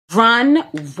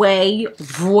Runway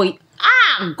Roy.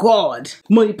 Ah, God.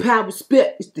 Money, power,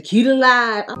 respect. It's the key to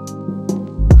life.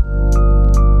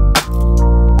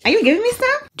 Are you giving me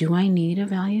stuff? Do I need a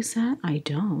value set? I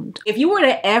don't. If you were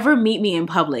to ever meet me in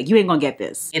public, you ain't gonna get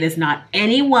this. It is not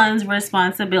anyone's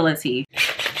responsibility.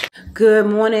 Good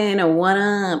morning, what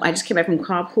up? I just came back from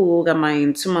carpool, got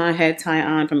my To My head tie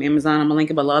on from Amazon. I'm gonna link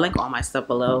it below. I'll link all my stuff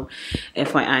below.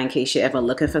 FYI, in case you're ever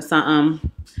looking for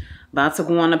something. About to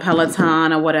go on a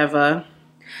Peloton or whatever.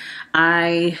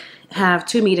 I have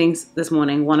 2 meetings this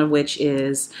morning, one of which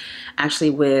is actually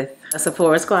with a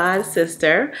Sephora Squad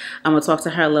sister. I'm gonna talk to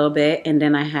her a little bit, and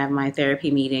then I have my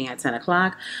therapy meeting at 10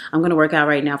 o'clock. I'm gonna work out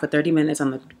right now for 30 minutes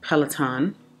on the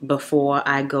Peloton before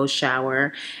I go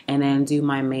shower and then do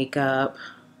my makeup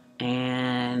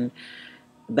and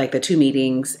like the 2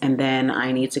 meetings, and then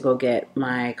I need to go get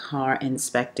my car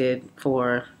inspected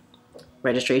for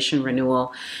registration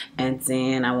renewal, and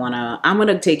then I'm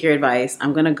gonna take your advice.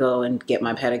 I'm gonna go and get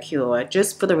my pedicure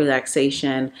just for the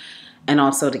relaxation and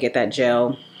also to get that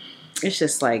gel. It's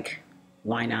just like,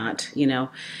 why not, you know,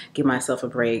 give myself a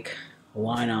break.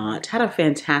 Why not? Had a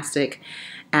fantastic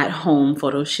at-home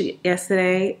photo shoot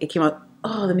yesterday. It came out,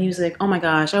 oh, the music, oh my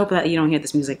gosh, I hope that you don't hear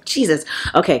this music. Jesus.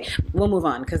 Okay, we'll move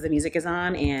on because the music is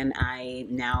on and I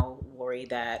now worry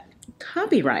that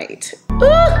copyright.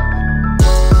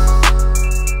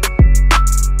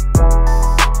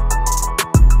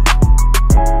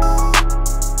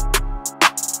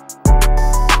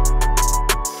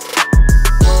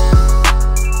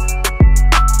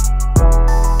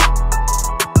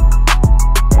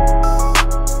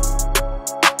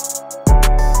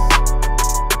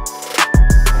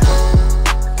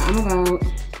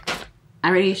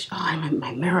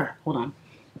 My mirror, hold on.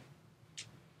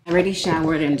 I already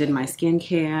showered and did my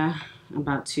skincare. I'm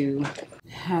about to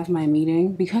have my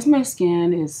meeting because my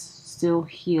skin is still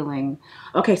healing.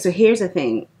 Okay, so here's the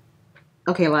thing.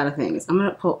 Okay, a lot of things. I'm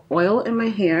gonna put oil in my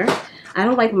hair. I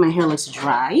don't like when my hair looks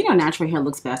dry. You know, natural hair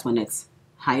looks best when it's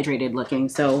hydrated looking.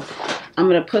 So I'm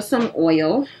gonna put some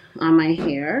oil on my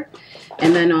hair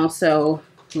and then also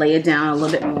lay it down a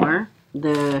little bit more,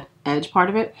 the edge part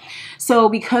of it. So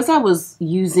because I was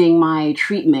using my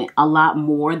treatment a lot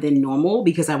more than normal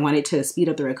because I wanted to speed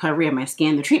up the recovery of my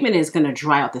skin, the treatment is going to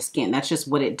dry out the skin. That's just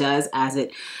what it does as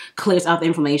it clears out the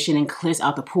inflammation and clears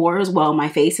out the pores. Well, my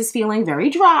face is feeling very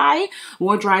dry,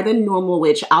 more dry than normal,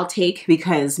 which I'll take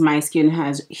because my skin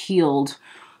has healed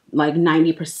like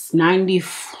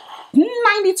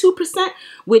 92%,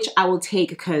 which I will take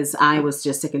because I was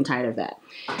just sick and tired of that.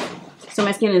 So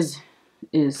my skin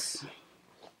is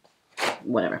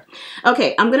whatever.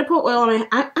 Okay, I'm gonna put oil on my,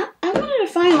 I wanted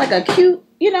to find like a cute,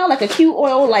 you know, like a cute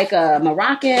oil, like a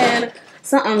Moroccan,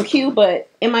 something cute, but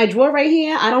in my drawer right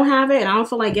here, I don't have it and I don't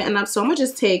feel like getting up. So I'm gonna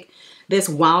just take this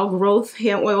Wild Growth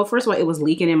hair oil. First of all, it was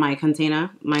leaking in my container,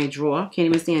 my drawer. Can't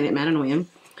even stand it, mad annoying.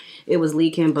 It was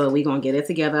leaking, but we gonna get it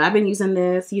together. I've been using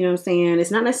this, you know what I'm saying? It's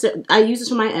not necessarily, I use this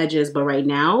for my edges, but right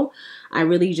now, I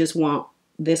really just want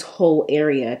this whole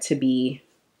area to be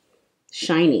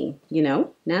shiny, you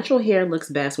know? Natural hair looks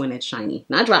best when it's shiny,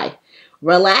 not dry.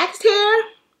 Relaxed hair,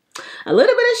 a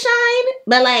little bit of shine,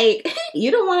 but like, you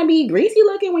don't want to be greasy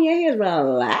looking when your hair is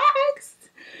relaxed.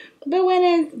 But when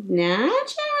it's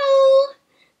natural,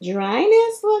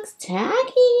 dryness looks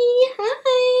tacky.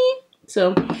 Hi.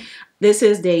 So this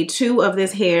is day 2 of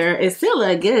this hair. It still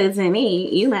look good to me.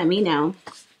 You let me know.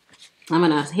 I'm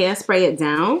gonna hairspray it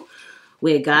down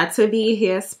with Got To Be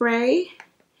hairspray.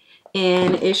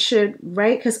 And it should,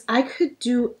 right? Because I could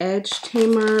do edge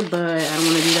tamer, but I don't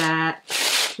want to do that.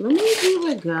 Let me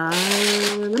do a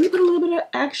guy. Let me put a little bit of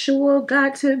actual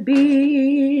Got To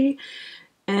Be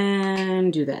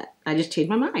and do that. I just changed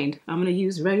my mind. I'm going to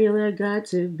use regular Got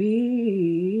To Be.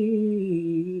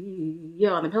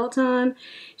 Yo, on the Peloton,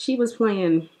 she was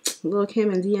playing Lil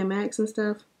Kim and DMX and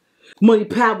stuff. Money,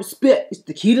 power, respect. It's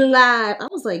the key to life. I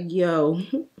was like, yo,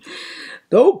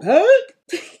 go back.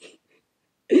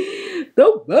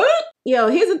 Go back. Yo,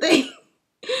 here's the thing.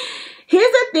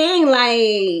 Here's the thing,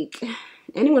 like,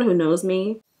 anyone who knows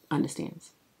me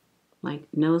understands. Like,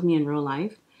 knows me in real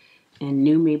life and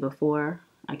knew me before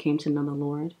I came to know the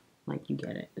Lord. Like, you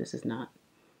get it. This ain't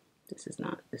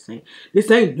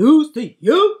news to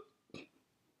you.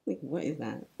 Like, what is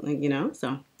that? Like, you know,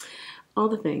 so all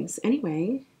the things.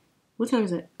 Anyway, what time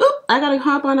is it? Oh, I gotta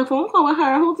hop on a phone call with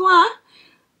her. Hold on.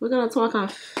 We're gonna talk on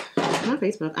my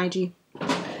Facebook, IG.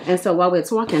 And so while we're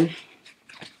talking,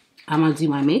 I'm going to do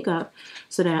my makeup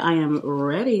so that I am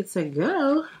ready to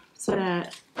go. So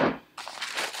that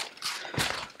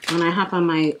when I hop on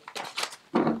my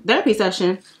therapy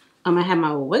session, I'm going to have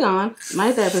my wig on.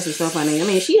 My therapist is so funny. I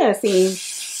mean, she has seen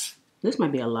This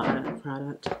might be a lot of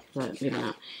product, but maybe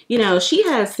not. You know, she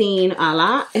has seen a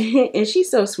lot, and she's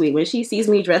so sweet. When she sees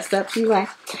me dressed up, she's like,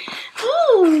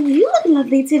 "Oh, you look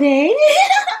lovely today."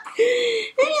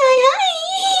 Hi.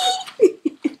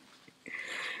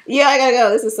 Yeah, I gotta go.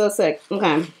 This is so sick.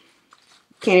 Okay.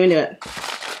 Can't even do it.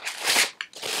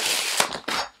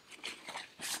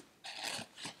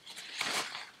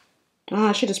 Oh,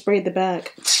 I should have sprayed the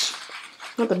back.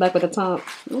 Not the back, but the top.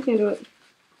 I can't do it.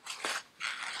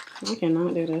 I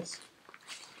cannot do this.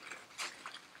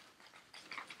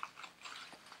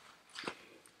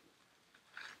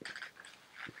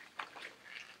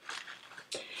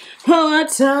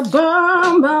 What a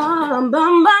bum bum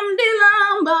bum bum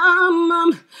dilam bum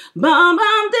bum bum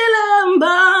bum dilam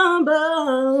bum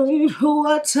bum.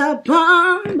 What a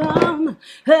bum bum.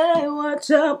 Hey,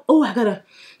 what up? Oh, I gotta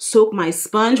soak my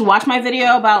sponge. Watch my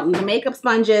video about the makeup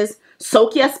sponges.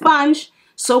 Soak your sponge,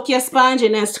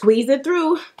 and then squeeze it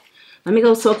through. Let me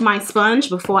go soak my sponge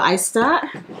before I start,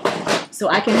 so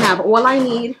I can have all I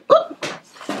need. Ooh.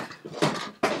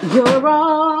 You're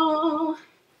all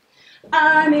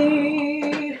I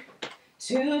need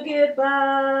to get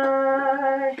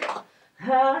by.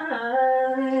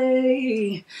 Hi,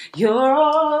 you're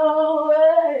all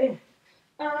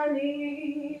I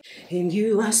need. And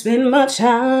you, I spend my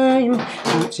time,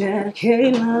 I'll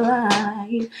dedicate my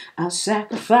life, I'll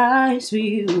sacrifice for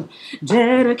you,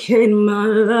 dedicate my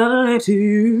life to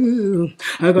you.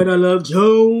 I got a love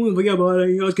tone for your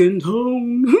body, your skin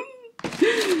tone.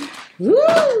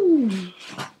 Woo!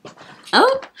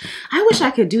 Oh, I wish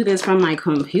I could do this from my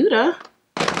computer,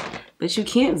 but you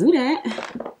can't do that.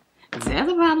 That's a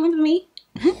problem for me.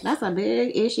 That's a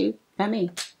big issue for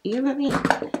me. You know what I mean?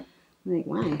 Like,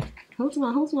 why? Hold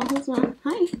on.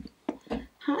 Hi.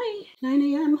 9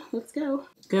 a.m. Let's go.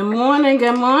 Good morning.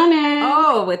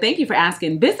 Oh, well, thank you for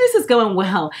asking. Business is going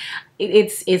well.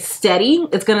 It's steady.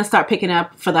 It's going to start picking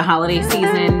up for the holiday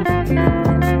season.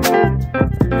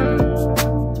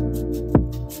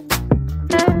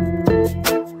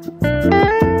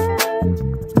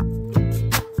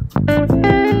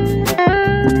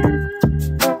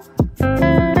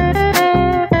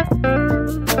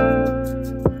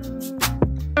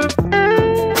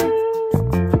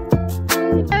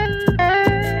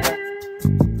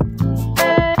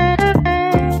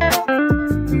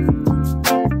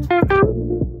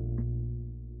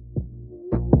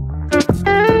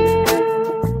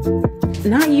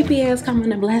 Not UPS coming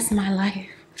to bless my life.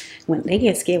 When they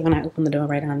get scared when I open the door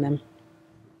right on them.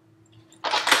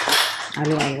 I'll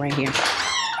be like right here.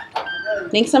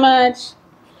 Thanks so much.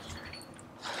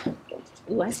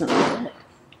 Ooh, I smell good.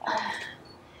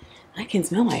 I can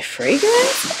smell my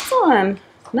fragrance? What's on?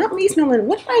 Not me smelling.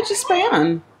 What did I just spray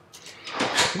on?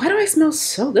 Why do I smell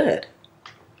so good?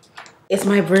 It's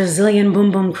my Brazilian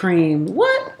Boom Boom Cream.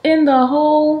 What in the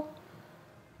whole...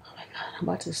 Oh my God, I'm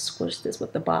about to squish this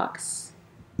with the box.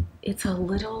 It's a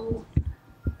little...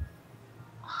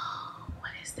 Oh,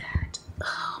 what is that?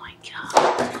 Oh my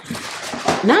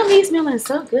God. Not me smelling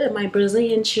so good. My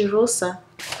Brazilian cheirosa.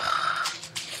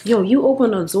 Yo, you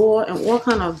open the door and what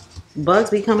kind of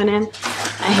bugs be coming in?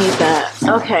 I hate that.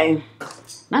 Okay.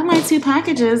 Not my 2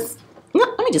 packages.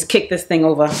 Let me just kick this thing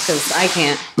over because I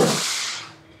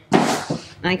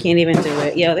can't even do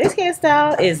it. Yo, this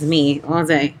hairstyle is me all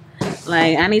day.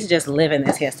 Like, I need to just live in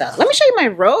this hairstyle. Let me show you my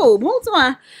robe. Hold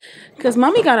on. Because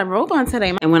mommy got a robe on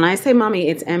today. And when I say mommy,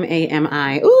 it's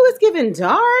M-A-M-I. Ooh, it's giving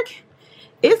dark.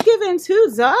 It's giving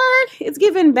too dark. It's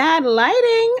giving bad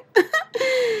lighting. Can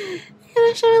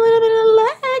I show you a little bit of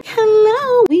leg?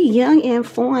 Hello. We young and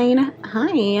fine.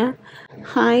 Hi.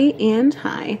 Hi and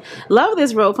hi. Love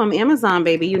this robe from Amazon,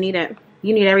 baby. You need it.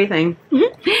 You need everything.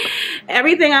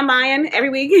 Everything I'm buying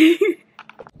every week.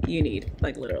 You need,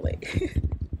 like, literally.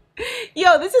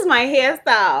 Yo, this is my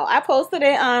hairstyle. I posted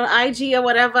it on IG or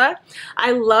whatever.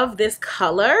 I love this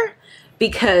color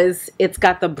because it's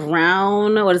got the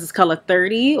brown, what is this color,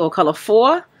 30 or color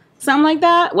 4? Something like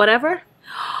that, whatever.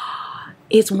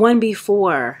 It's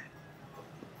 1B4.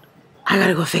 I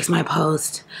gotta go fix my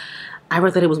post. I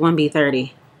wrote that it was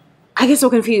 1B30. I get so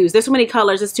confused. There's so many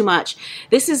colors, it's too much.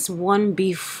 This is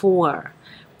 1B4.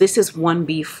 This is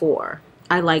 1B4.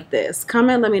 I like this.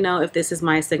 Comment, let me know if this is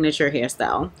my signature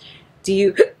hairstyle. Do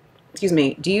you, excuse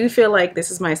me, do you feel like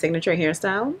this is my signature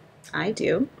hairstyle? I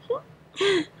do.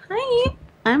 Hi.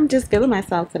 I'm just feeling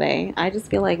myself today. I just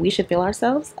feel like we should feel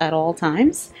ourselves at all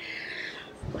times.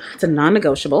 It's a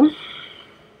non-negotiable.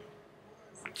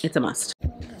 It's a must.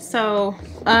 So,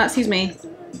 excuse me,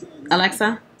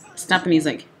 Alexa, stop the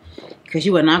music. Because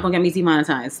you are not going to get me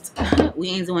demonetized.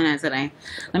 We ain't doing that today.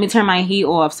 Let me turn my heat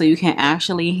off so you can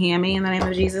actually hear me in the name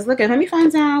of Jesus. Look, let me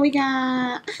find out. We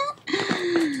got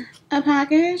a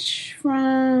package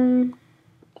from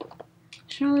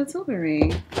Charlotte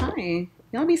Tilbury. Hi.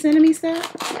 Y'all be sending me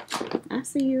stuff? I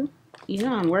see you. You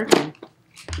know I'm working.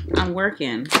 I'm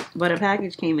working. But a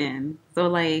package came in. So,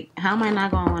 like, how am I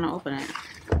not going to want to open it?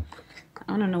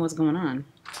 I don't know what's going on.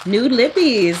 Nude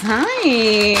lippies.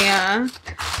 Hi.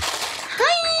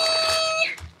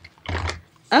 Hi.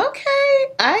 Okay.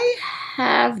 I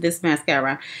have this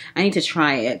mascara. I need to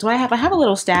try it. I have a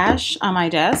little stash on my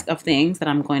desk of things that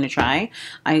I'm going to try.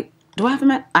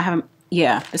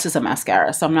 Yeah, this is a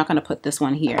mascara, so I'm not going to put this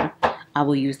one here. I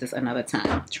will use this another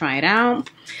time. Try it out.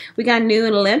 We got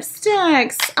nude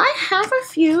lipsticks. I have a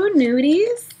few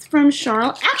nudies from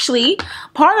Charlotte. Actually,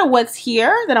 part of what's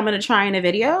here that I'm going to try in a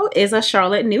video is a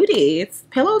Charlotte nudie. It's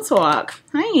Pillow Talk.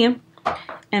 Hi.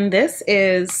 And this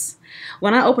is,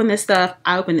 when I open this stuff,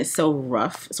 I open it so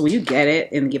rough. So when you get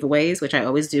it in the giveaways, which I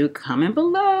always do, comment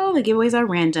below. The giveaways are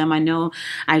random. I know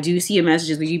I do see your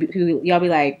messages where y'all be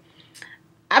like,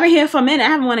 I've been here for a minute. I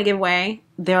haven't won a giveaway.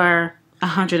 There are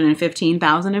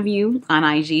 115,000 of you on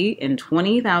IG and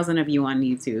 20,000 of you on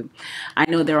YouTube. I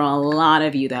know there are a lot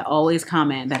of you that always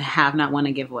comment that have not won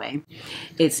a giveaway.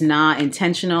 It's not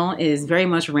intentional. It is very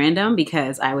much random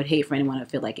because I would hate for anyone to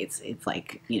feel like it's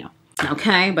like, you know.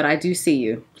 Okay, but I do see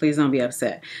you. Please don't be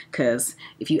upset. Because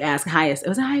if you ask Highest, it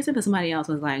was a Highest, but somebody else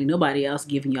was like, nobody else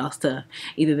giving y'all stuff.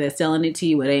 Either they're selling it to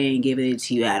you or they ain't giving it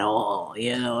to you at all.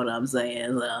 You know what I'm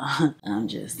saying? So, I'm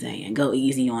just saying, go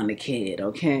easy on the kid,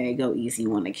 okay? Go easy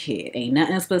on the kid. Ain't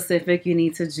nothing specific you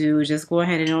need to do. Just go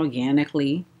ahead and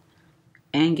organically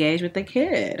engage with the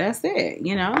kid. That's it.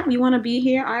 You know, you want to be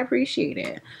here, I appreciate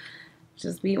it.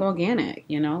 Just be organic,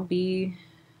 you know, be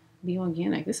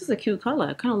organic. This is a cute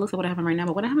color. It kind of looks like what I have on right now,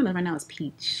 but what I have on right now is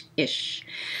peach-ish.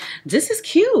 This is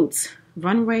cute.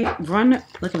 Look at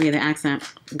me, the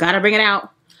accent. Gotta bring it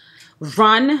out.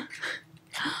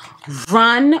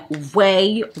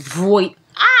 Runway Roy.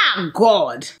 Ah,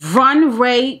 God.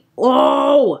 Runway.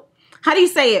 Oh, how do you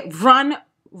say it? Run.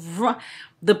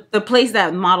 The place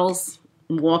that models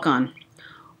walk on.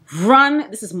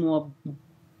 This is more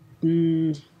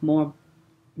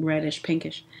reddish,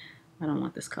 pinkish. I don't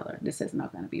want this color. This is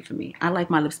not going to be for me. I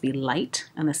like my lips to be light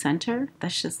in the center.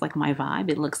 That's just like my vibe.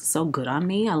 It looks so good on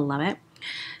me. I love it.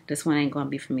 This one ain't going to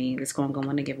be for me. This going to go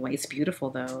on the giveaway. It's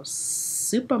beautiful though.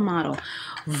 Supermodel.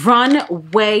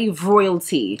 Runway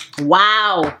Royalty.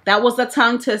 Wow. That was a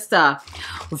tongue twister.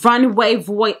 Runway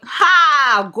Royalty.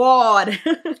 Ha! God.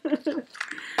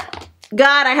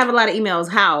 God, I have a lot of emails.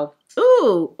 How?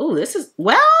 Ooh, this is,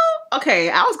 well,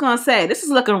 okay. I was going to say, this is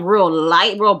looking real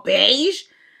light, real beige.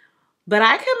 But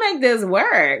I could make this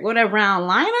work with a brown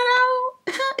liner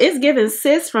though. It's giving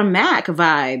Sis from MAC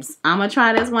vibes. I'm going to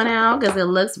try this one out because it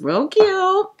looks real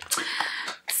cute.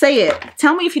 Say it.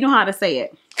 Tell me if you know how to say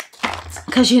it.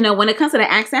 Because, you know, when it comes to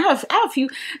the accent, I have a few.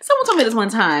 Someone told me this one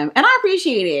time, and I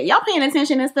appreciate it. Y'all paying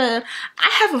attention and stuff. I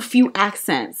have a few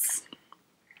accents.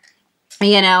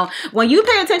 You know, when you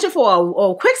pay attention for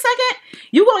a quick second,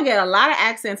 you're going to get a lot of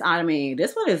accents out of me.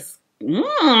 This one is, this one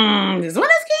is cute.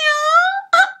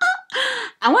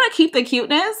 I want to keep the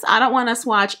cuteness. I don't want to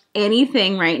swatch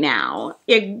anything right now.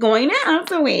 You're going to have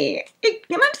to wait. You're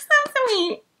going to have to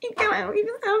wait. You're going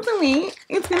to have to wait.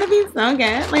 It's going to be so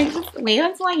good. Like, just wait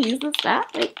until I use the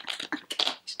stuff. Like,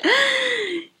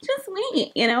 just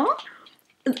wait, you know?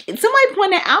 Somebody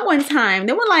pointed out one time,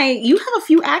 they were like, you have a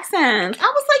few accents. I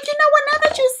was like, you know what, now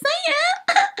that you say it,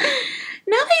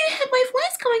 now that you have my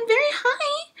voice going very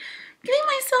high, giving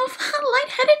myself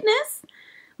lightheadedness.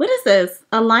 What is this?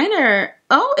 A liner.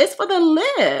 Oh, it's for the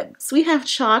lips. We have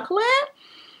chocolate.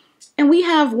 And we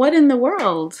have what in the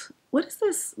world? What is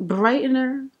this?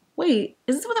 Brightener. Wait,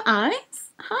 is this for the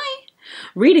eyes? Hi.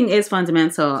 Reading is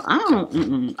fundamental. I'm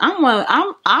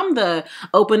the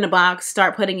open the box,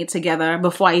 start putting it together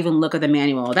before I even look at the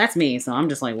manual. That's me. So I'm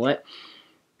just like, what?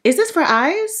 Is this for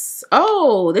eyes?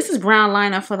 Oh, this is brown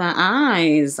liner for the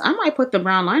eyes. I might put the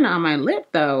brown liner on my lip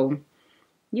though.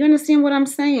 You understand what I'm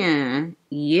saying?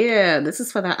 Yeah, this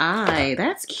is for the eye.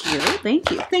 That's cute.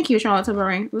 Thank you. Thank you, Charlotte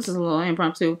Tilbury. This is a little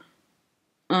impromptu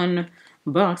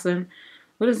unboxing.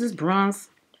 What is this? Bronze.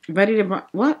 Ready to...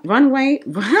 What? Runway?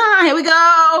 Here we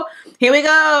go. Here we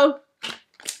go.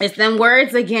 It's them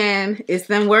words again. It's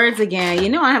them words again. You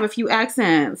know I have a few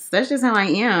accents. That's just how I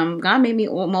am. God made me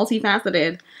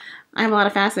multifaceted. I have a lot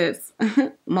of facets.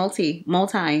 multi.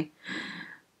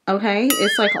 Okay,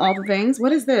 it's like all the things.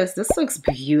 What is this? This looks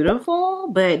beautiful,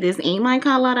 but this ain't my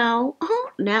color though.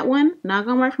 That one, not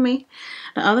gonna work for me.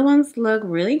 The other ones look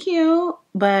really cute,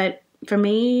 but for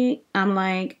me, I'm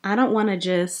like, I don't want to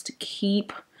just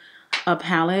keep a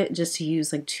palette just to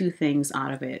use like 2 things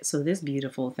out of it. So this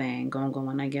beautiful thing gonna go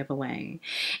on a giveaway.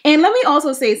 And let me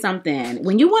also say something.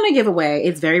 When you want to give away,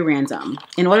 it's very random.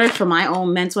 In order for my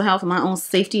own mental health and my own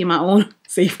safety and my own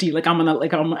safety, like I'm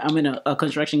in a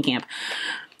construction camp.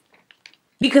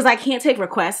 Because I can't take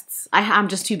requests. I'm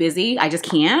just too busy. I just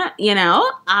can't, you know.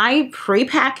 I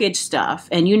pre-package stuff.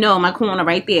 And you know my corner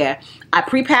right there. I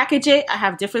pre-package it. I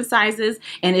have different sizes.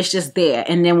 And it's just there.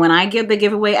 And then when I give the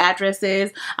giveaway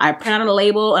addresses, I print out a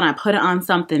label and I put it on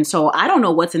something. So I don't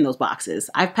know what's in those boxes.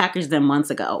 I've packaged them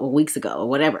months ago or weeks ago or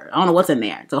whatever. I don't know what's in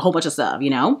there. It's a whole bunch of stuff, you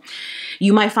know.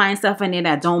 You might find stuff in there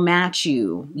that don't match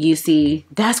you. You see,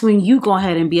 that's when you go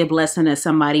ahead and be a blessing to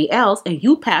somebody else. And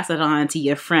you pass it on to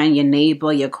your friend, your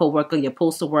neighbor, your coworker, your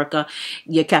postal worker,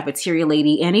 your cafeteria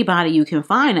lady, anybody you can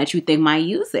find that you think might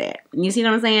use it. You see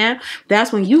what I'm saying?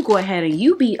 That's when you go ahead and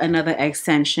you be another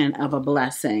extension of a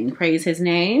blessing. Praise his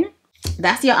name.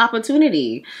 That's your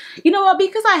opportunity. You know what?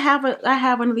 Because I have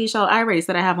one of these shows. I already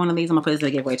said I have one of these. I'm gonna put this in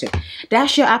a giveaway too.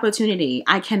 That's your opportunity.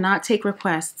 I cannot take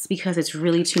requests because it's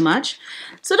really too much.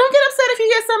 So don't get upset if you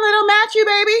get something that'll match you,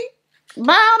 baby.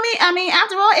 By all means, I mean,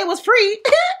 after all, it was free.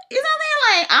 You know what I'm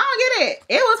saying? Like, I don't get it.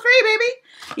 It was free, baby.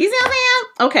 You see what I'm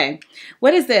saying? Okay.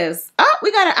 What is this? Oh, we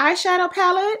got an eyeshadow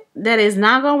palette that is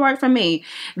not going to work for me.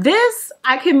 This,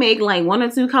 I can make like 1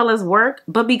 or 2 colors work.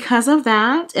 But because of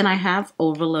that, and I have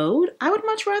overload, I would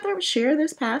much rather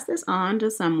pass this on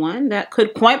to someone that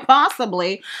could quite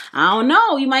possibly, I don't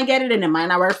know, you might get it and it might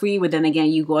not work for you. But then again,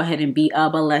 you go ahead and be a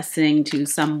blessing to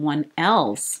someone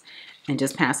else. And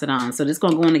just pass it on. So this is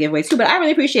going to go in the giveaway too. But I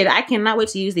really appreciate it. I cannot wait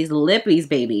to use these lippies,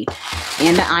 baby.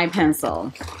 And the eye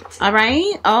pencil. All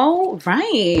right. All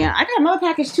right. I got another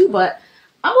package too. But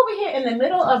I'm over here in the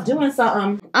middle of doing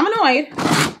something. I'm annoyed.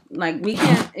 Like, we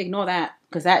can't ignore that.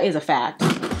 Because that is a fact.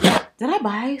 Did I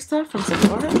buy stuff from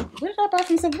Sephora? What did I buy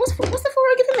from Sephora? What's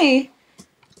Sephora giving me?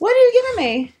 What are you giving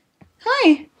me?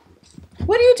 Hi.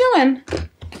 What are you doing?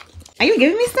 Are you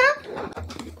giving me stuff?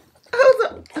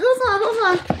 Hold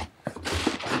on.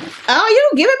 Oh, you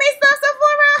giving me stuff,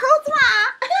 Sephora? Hold on.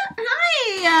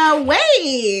 Hi,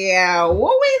 wait.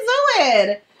 What we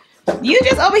doing? You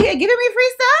just over here giving me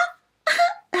free stuff?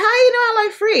 How you know I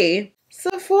like free?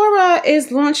 Sephora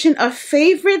is launching a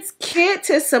favorites kit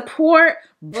to support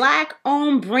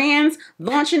Black-owned brands,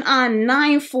 launching on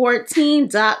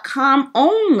 9/14.com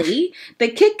only. The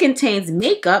kit contains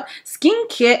makeup,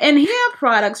 skincare, and hair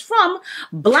products from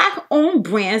Black-owned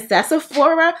brands that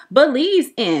Sephora believes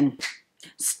in,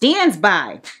 stands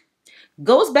by,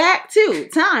 goes back to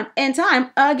time and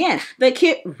time again. The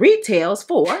kit retails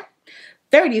for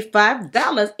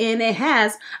 $35 and it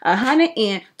has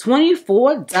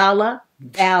 $124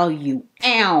 value.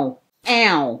 Ow.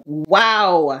 Ow.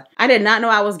 Wow. I did not know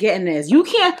I was getting this. You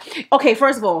can't. Okay,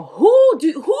 first of all, who do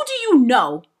you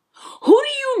know? Who do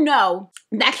you know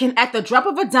that can, at the drop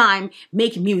of a dime,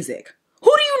 make music? Who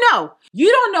do you know?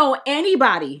 You don't know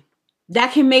anybody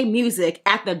that can make music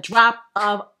at the drop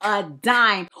of a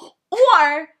dime,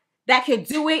 or that could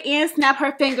do it and snap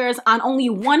her fingers on only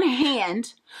one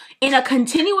hand in a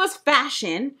continuous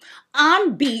fashion,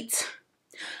 on beat,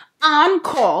 on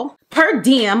call, per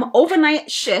diem,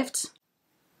 overnight shift.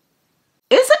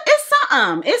 It's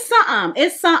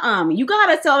something. You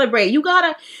gotta celebrate. You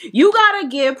gotta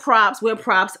give props where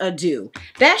props are due.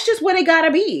 That's just what it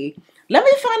gotta be. Let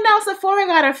me find out Sephora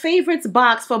got a favorites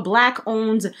box for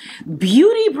Black-owned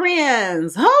beauty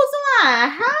brands. Hold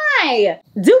on. Hi.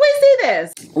 Do we see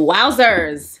this?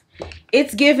 Wowzers.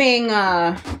 It's giving,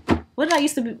 what did I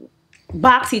used to be?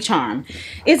 BoxyCharm.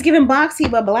 It's giving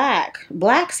boxy but black.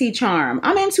 BoxyCharm.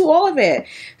 I'm into all of it.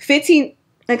 15%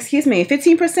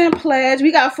 pledge.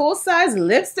 We got full-size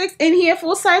lipsticks in here.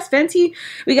 Full-size Fenty.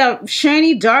 We got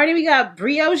Shiny Darty. We got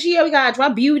Brioche. We got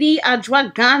Adwa Beauty.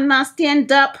 Adwa Ghana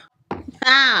Stand Up.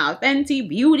 Ah, Fenty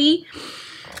Beauty.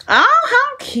 Oh,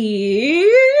 how cute.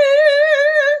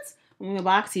 In the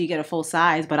boxy, you get a full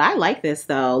size, but I like this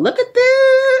though. Look at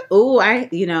this. Oh,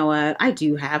 you know what? I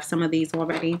do have some of these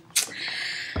already.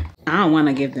 I don't want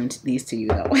to give these to you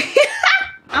though.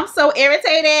 I'm so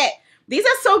irritated. These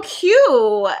are so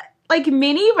cute. Like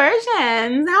mini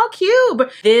versions. How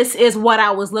cute. This is what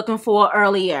I was looking for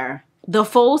earlier. The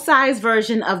full-size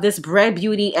version of this Bread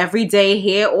Beauty Everyday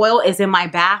Hair Oil is in my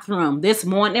bathroom. This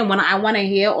morning when I want a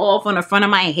hair oil from the front of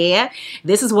my hair,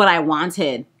 this is what I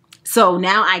wanted. So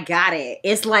now I got it.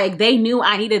 It's like they knew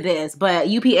I needed this, but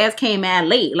UPS came mad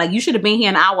late. Like, you should have been here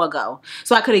an hour ago.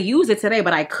 So I could have used it today,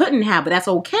 but I couldn't have. But that's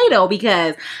okay though,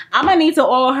 because I'm going to need to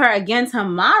oil her again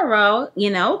tomorrow,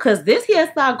 you know, because this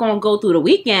hairstyle going to go through the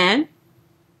weekend.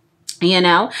 You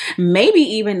know, maybe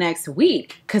even next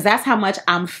week, because that's how much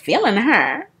I'm feeling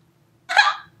her.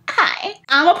 Okay.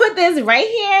 I'm gonna put this right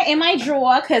here in my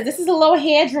drawer because this is a little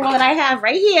hair drawer that I have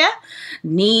right here.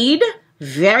 Need,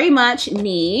 very much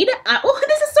need. Oh,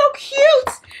 this is so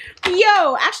cute.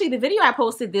 Yo, actually the video I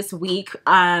posted this week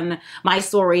on my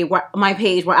story, my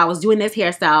page where I was doing this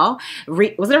hairstyle,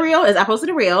 was it a reel? I posted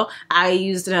a reel. I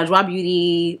used a Dry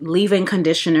Beauty leave-in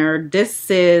conditioner.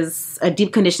 This is a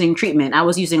deep conditioning treatment. I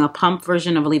was using a pump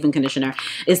version of a leave-in conditioner.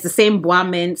 It's the same Bois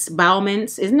Mint, it's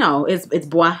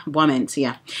Bois Mint,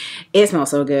 yeah. It smells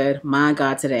so good. My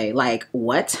God, today, like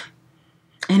what?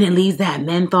 And it leaves that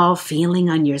menthol feeling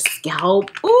on your scalp.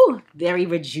 Ooh, very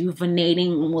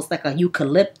rejuvenating, almost like a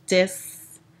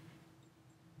eucalyptus.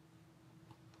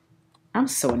 I'm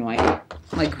so annoyed,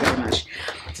 like very much.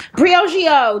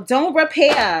 Briogeo, don't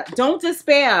repair, don't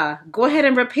despair. Go ahead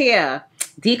and repair.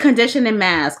 Deconditioning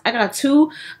mask. I got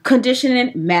 2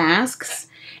 conditioning masks.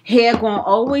 Hair gonna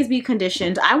always be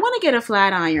conditioned. I want to get a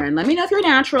flat iron. Let me know if you're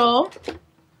natural.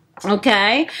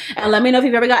 Okay, and let me know if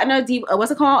you've ever gotten a deep, what's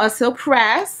it called? A silk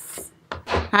press.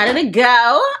 How did it go?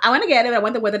 I want to get it. I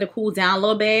want the weather to cool down a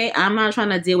little bit. I'm not trying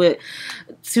to deal with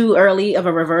too early of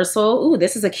a reversal. Ooh,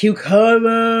 this is a cute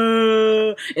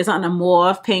color. It's on the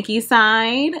mauve pinky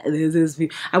side. This is,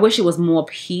 I wish it was more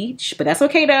peach, but that's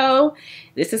okay though.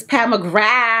 This is Pat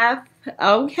McGrath.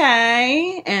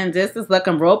 Okay, and this is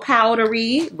looking real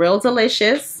powdery, real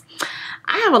delicious.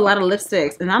 I have a lot of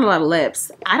lipsticks and not a lot of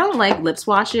lips. I don't like lip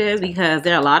swatches because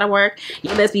they're a lot of work.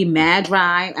 Your lips be mad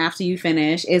dry after you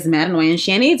finish. It's mad annoying.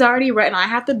 Shani's already written. I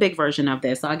have the big version of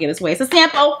this, so I'll give this away. It's a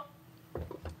sample.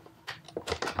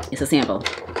 It's a sample.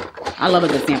 I love a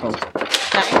good sample.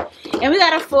 Okay. And we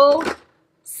got a full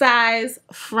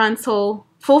frontal,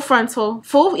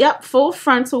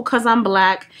 cause I'm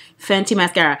black, Fenty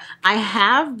mascara. I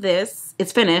have this.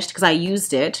 It's finished because I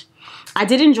used it. I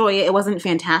did enjoy it. It wasn't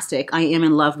fantastic. I am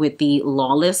in love with the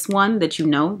Lawless one that you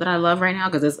know that I love right now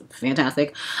because it's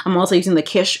fantastic. I'm also using the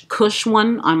Kush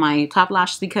one on my top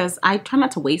lashes because I try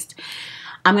not to waste.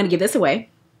 I'm going to give this away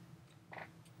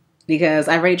because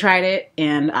I already tried it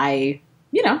and why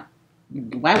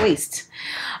waste?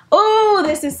 Oh,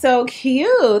 this is so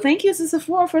cute. Thank you to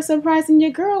Sephora for surprising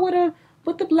your girl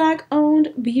with the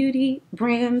Black-owned beauty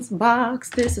brands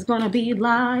box. This is gonna be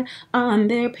live on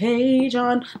their page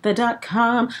on the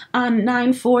 .com on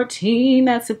 9/14.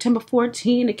 That's September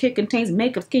 14. The kit contains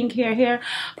makeup, skincare, hair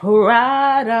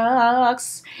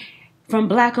products from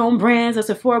Black-owned brands that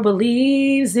Sephora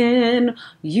believes in.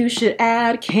 You should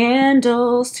add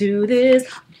candles to this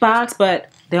box, but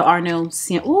there are no.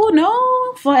 Oh no,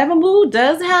 Forever Mood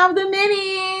does have the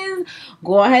minis.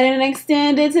 Go ahead and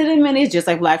extend it to the minis, just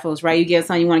like Black folks, right? You get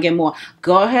some, you want to get more.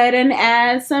 Go ahead and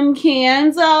add some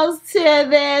candles to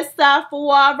this,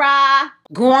 Sephora.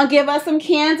 Go on, give us some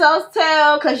candles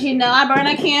too, because you know I burn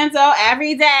a candle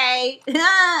every day.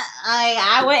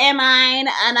 I wouldn't mind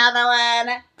another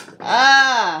one.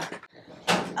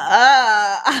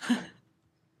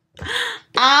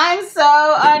 I'm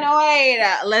so annoyed.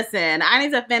 Listen, I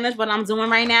need to finish what I'm doing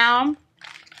right now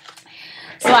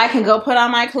so I can go put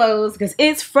on my clothes because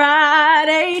it's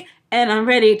Friday and I'm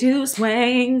ready to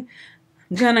swing.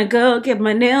 I'm gonna go get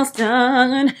my nails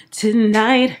done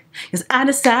tonight because I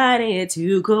decided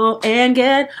to go and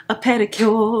get a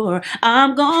pedicure.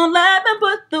 I'm gonna let them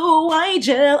put the white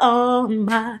gel on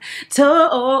my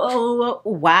toe.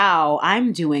 Wow,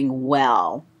 I'm doing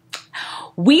well.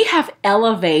 We have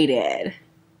elevated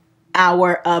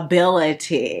our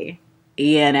ability,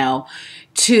 to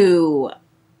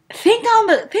think on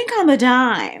the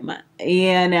dime,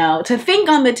 to think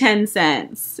on the 10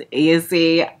 cents. You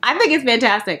see, I think it's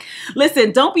fantastic.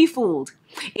 Listen, don't be fooled.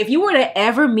 If you were to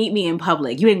ever meet me in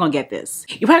public, you ain't gonna get this.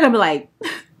 You're probably gonna be like,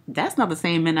 that's not the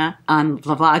same Mena on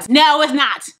the vlogs. No, it's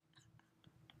not.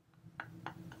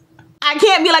 I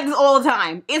can't be like this all the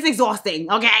time. It's exhausting,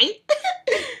 okay?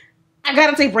 I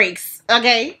gotta take breaks,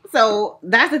 okay? So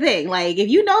that's the thing. Like, if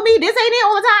you know me, this ain't it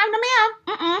all the time. No,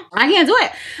 ma'am. I can't do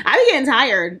it. I be getting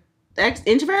tired.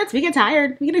 Introverts, we get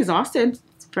tired. We get exhausted.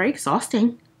 It's very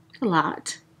exhausting. It's a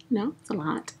lot. It's a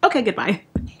lot. Okay, goodbye.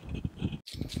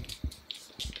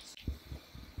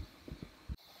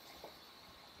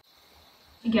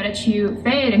 To get it to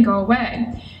fade and go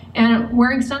away. And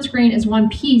wearing sunscreen is one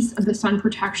piece of the sun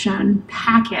protection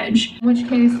package, in which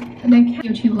case they can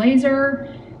CO2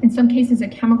 laser, in some cases a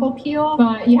chemical peel,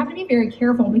 but you have to be very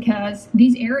careful because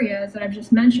these areas that I've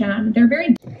just mentioned, they're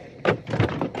very...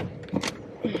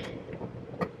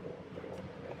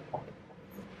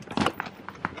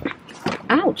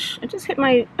 Ouch, I just hit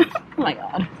my, oh my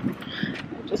God.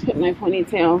 I just hit my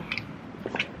ponytail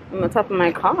on the top of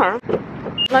my car.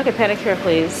 I'd like a pedicure,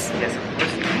 please. Yes, of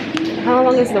course. How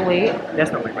long is the wait?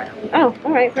 There's no wait right now. Oh,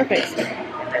 all right, perfect.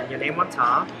 And your name on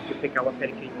top. You pick out what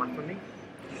pedicure you want from me.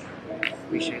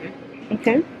 Appreciate it.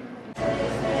 Okay.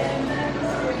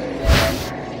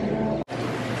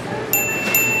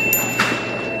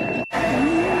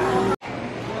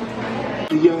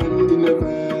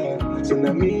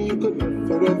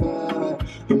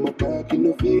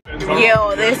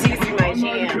 Yo, this used to be my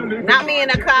jam. Not me in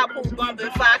a car pool bumping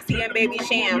Foxy and Baby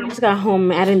Sham. I just got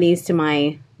home adding these to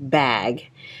my bag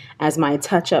as my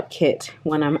touch-up kit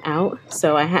when I'm out.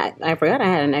 So I forgot I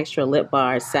had an extra lip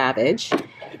bar Savage.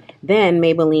 Then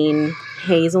Maybelline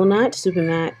Hazelnut Super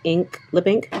Matte Lip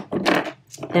Ink.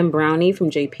 Then Brownie from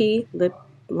JP Lip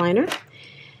Liner.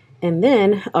 And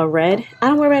then a red. I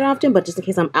don't wear red often, but just in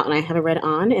case I'm out and I have a red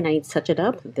on and I need to touch it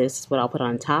up, this is what I'll put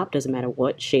on top. Doesn't matter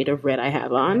what shade of red I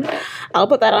have on. I'll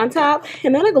put that on top.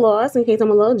 And then a gloss in case I'm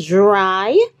a little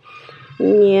dry.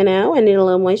 You know, I need a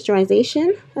little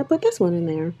moisturization. I put this one in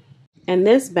there. And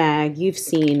this bag you've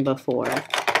seen before.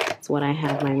 It's what I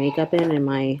have my makeup in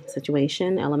my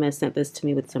situation. Element sent this to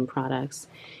me with some products.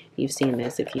 You've seen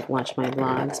this if you've watched my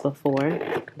vlogs before.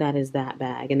 That is that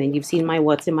bag. And then you've seen my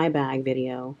what's in my bag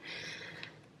video.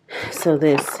 So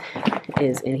this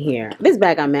is in here. This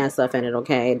bag got mad stuff in it,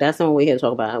 okay? That's not what we're here to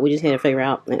talk about. We just here to figure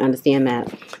out and understand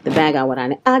that the bag got what I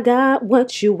need. I got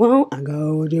what you want. I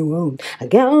got what you want. I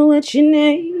got what you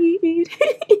need.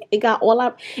 It got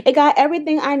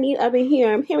everything I need up in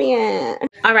here. Period.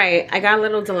 All right, I got a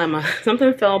little dilemma.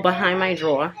 Something fell behind my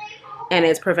drawer and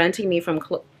it's preventing me from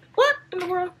what in the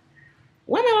world?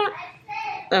 Why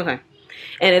not? Okay.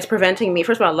 And it's preventing me,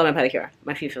 first of all, I love my pedicure.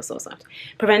 My feet feel so soft.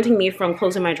 Preventing me from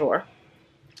closing my drawer.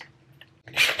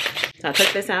 So I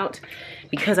took this out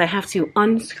because I have to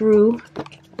unscrew.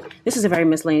 This is a very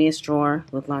miscellaneous drawer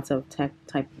with lots of tech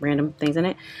type random things in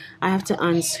it. I have to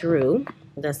unscrew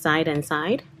the side and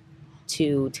side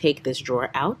to take this drawer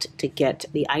out to get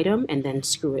the item and then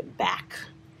screw it back.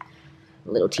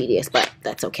 A little tedious, but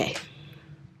that's okay.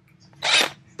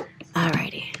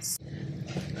 Alrighty.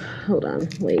 Hold on,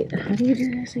 wait, how do you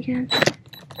do this again?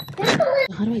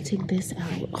 How do I take this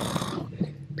out? Oh,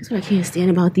 that's what I can't stand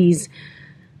about these.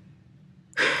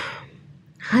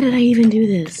 How did I even do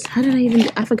this?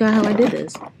 I forgot how I did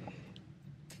this.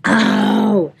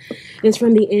 Oh, it's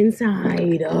from the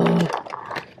inside. Oh,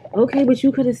 okay, but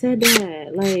you could have said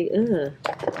that. Like, ugh.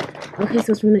 Okay,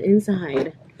 so it's from the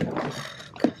inside. Oh,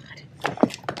 God.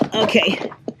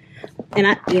 Okay. And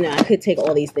I could take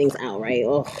all these things out, right?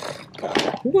 Oh,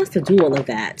 God. Who wants to do all of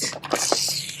that?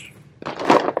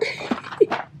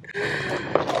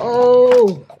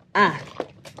 Oh,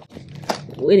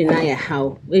 wait a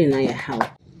how.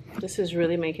 This is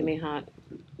really making me hot,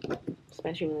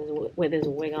 especially when there's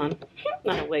a wig on.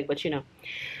 Not a wig, but you know.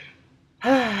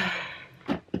 I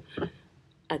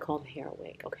call the hair a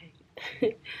wig, okay?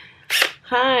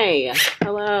 Hi,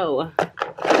 hello.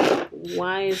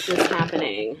 Why is this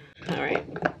happening? All right.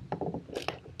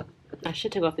 I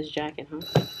should take off this jacket, huh?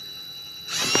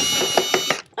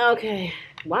 Okay.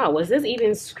 Wow, was this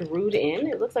even screwed in?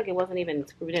 It looks like it wasn't even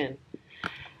screwed in.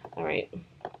 All right.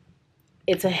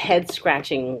 It's a head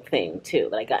scratching thing too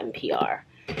that I got in PR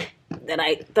that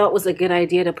I thought was a good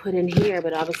idea to put in here,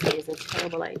 but obviously it was a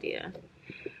terrible idea.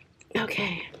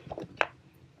 Okay.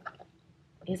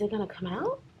 Is it gonna come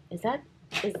out? Is that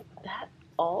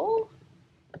all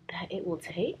that it will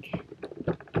take?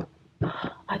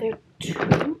 Are there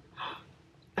two?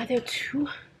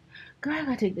 God, I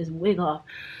gotta take this wig off.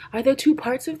 Are there two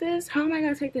parts of this? How am I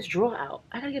gonna take this drawer out?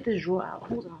 I gotta get this drawer out.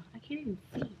 Hold on. I can't even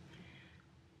see.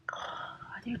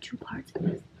 Are there two parts of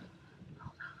this?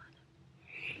 Hold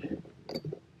on.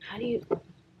 How do you,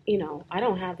 I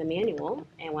don't have the manual.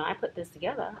 And when I put this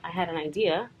together, I had an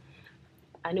idea.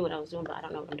 I knew what I was doing, but I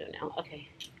don't know what I'm doing now. Okay.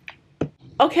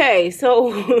 Okay,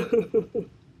 so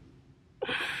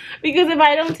because if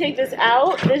I don't take this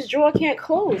out, this drawer can't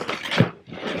close.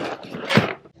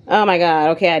 Oh my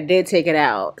God. Okay, I did take it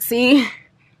out. See?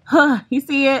 Huh, you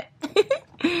see it?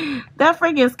 That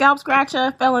freaking scalp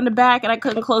scratcher fell in the back and I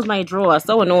couldn't close my drawer.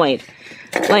 So annoyed.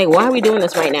 Like, why are we doing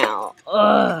this right now?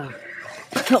 Ugh.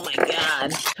 Oh my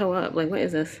God. Show up. Like, what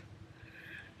is this?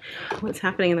 What's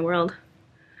happening in the world?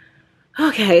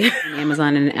 Okay.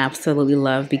 Amazon and absolutely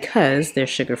love because they're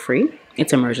sugar-free.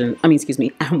 It's emergent. I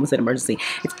almost said emergency.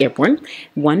 It's airborne.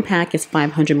 One pack is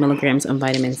 500 milligrams of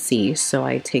vitamin C. So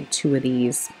I take 2 of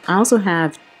these. I also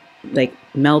have like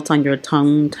melt on your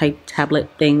tongue type tablet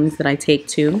things that I take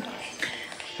too.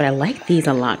 But I like these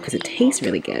a lot because it tastes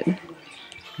really good.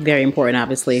 Very important,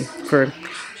 obviously, for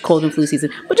cold and flu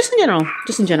season. But just in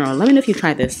general, let me know if you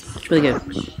tried this. It's really good.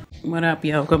 What up,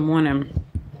 yo? Good morning.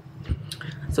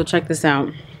 So check this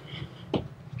out.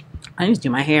 I need to do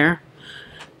my hair,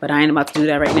 but I ain't about to do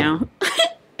that right now.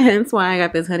 Hence why I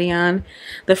got this hoodie on.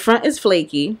 The front is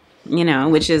flaky, you know,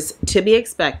 which is to be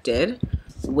expected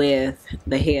with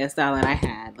the hairstyle that I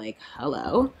had. Like,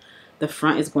 hello. The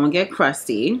front is going to get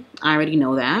crusty. I already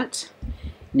know that.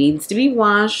 Needs to be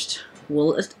washed.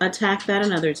 We'll attack that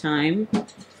another time.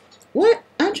 What?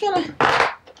 I'm trying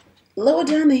to lower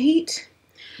down the heat.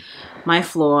 My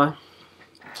floor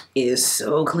is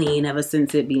so clean ever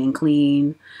since it being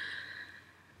clean.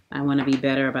 I want to be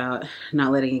better about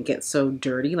not letting it get so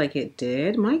dirty like it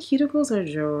did. My cuticles are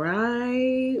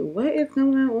dry. What is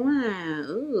going on?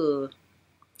 Ooh.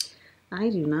 I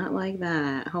do not like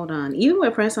that. Hold on. Even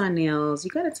with press-on nails,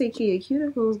 you got to take care of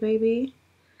your cuticles, baby.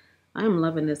 I'm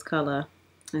loving this color.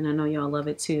 And I know y'all love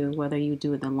it too, whether you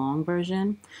do the long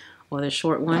version or the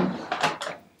short one.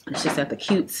 It's just that the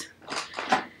cutes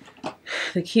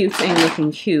ain't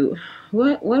looking cute.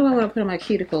 What do I want to put on my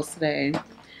cuticles today?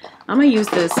 I'm going to use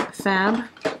this Fab,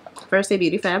 First Day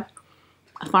Beauty Fab,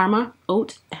 Pharma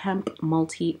Oat Hemp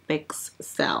Multi-Fix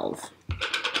Salve.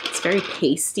 It's very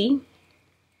pasty.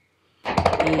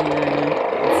 And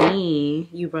then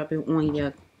you rub it on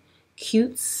your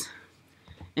cutes.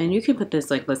 And you can put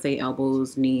this, like, let's say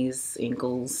elbows, knees,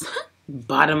 ankles,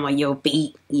 bottom of your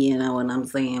feet. You know what I'm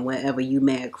saying? Wherever you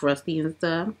mad crusty and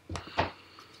stuff.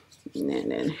 And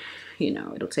then, you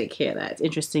know, it'll take care of that. It's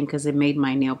interesting because it made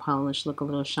my nail polish look a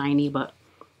little shiny, but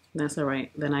that's all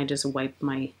right. Then I just wipe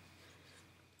my,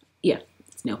 yeah,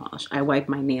 it's nail polish. I wipe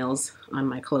my nails on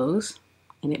my clothes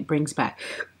and it brings back,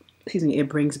 excuse me, it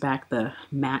brings back the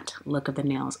matte look of the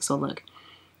nails. So look,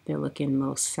 they're looking a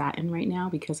little satin right now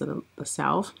because of the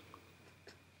salve.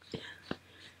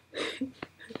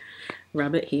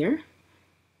 Rub it here.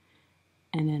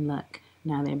 And then look,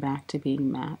 now they're back to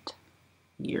being matte.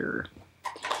 The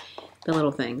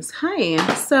little things.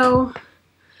 Hi. So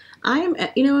I am,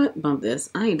 you know what? Bump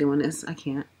this. I ain't doing this. I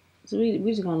can't. So we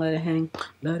just gonna let it hang.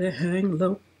 Let it hang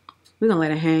low. We're gonna let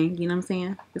it hang. You know what I'm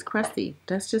saying? It's crusty.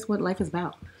 That's just what life is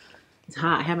about. It's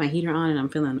hot. I have my heater on and I'm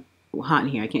feeling hot in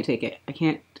here. I can't take it. I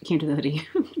can't do the hoodie.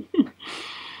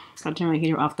 I'll turn my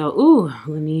heater off though. Ooh,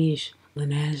 Laneige,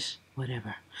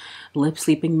 whatever. Lip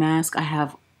sleeping mask. I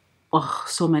have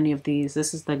so many of these.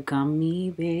 This is the gummy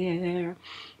bear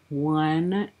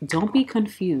one. Don't be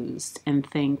confused and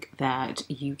think that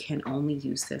you can only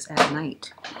use this at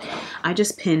night. I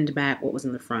just pinned back what was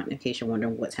in the front in case you're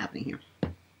wondering what's happening here.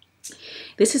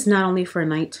 This is not only for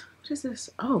night. What is this?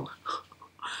 Oh,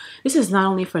 this is not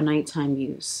only for nighttime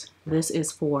use. This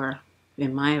is for,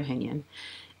 in my opinion,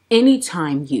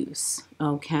 anytime use.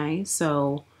 Okay,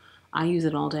 so I use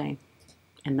it all day,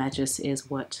 and that just is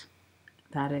what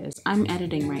that is. I'm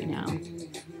editing right now.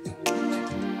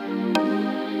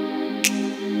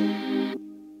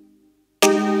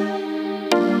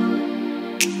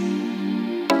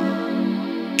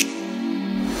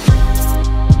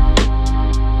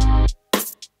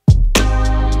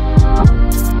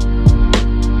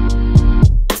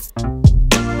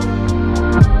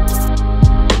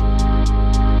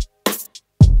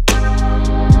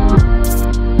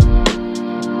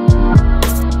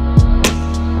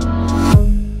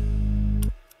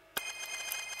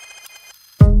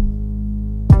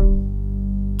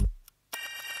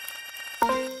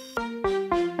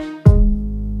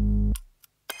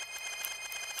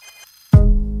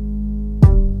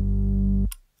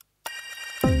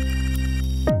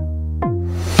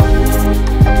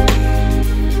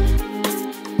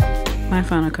 My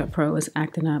Final Cut Pro is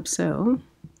acting up, so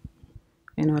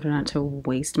in order not to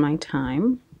waste my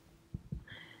time,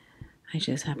 I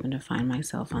just happened to find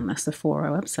myself on the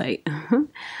Sephora website.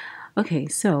 Okay,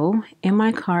 so in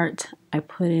my cart, I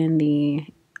put in the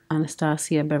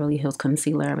Anastasia Beverly Hills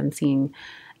Concealer. I've been seeing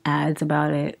ads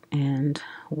about it, and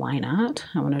why not?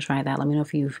 I want to try that. Let me know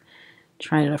if you've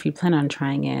tried it or if you plan on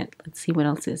trying it. Let's see what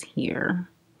else is here.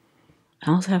 I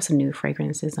also have some new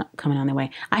fragrances coming on the way.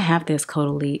 I have this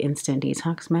Codely Instant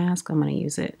Detox Mask. I'm going to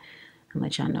use it and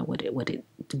let y'all know what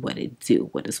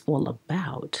it's all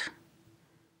about.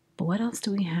 But what else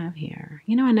do we have here?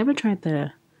 You know, I never tried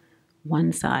the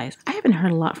One Size. I haven't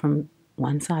heard a lot from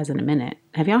One Size in a minute.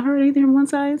 Have y'all heard anything from One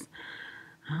Size?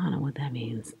 I don't know what that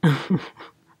means. I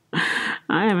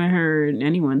haven't heard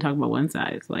anyone talk about One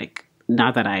Size. Like,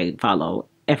 not that I follow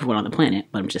everyone on the planet,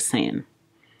 but I'm just saying.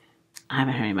 I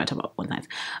haven't heard anybody talk about One Size.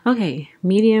 Okay,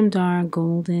 medium, dark,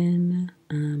 golden.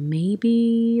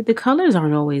 Maybe the colors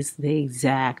aren't always the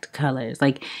exact colors.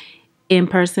 Like in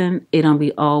person, it don't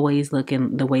be always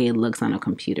looking the way it looks on a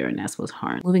computer, and that's what's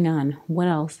hard. Moving on, what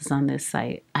else is on this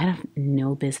site? I have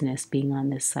no business being on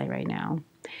this site right now.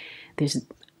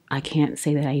 I can't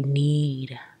say that I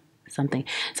need something.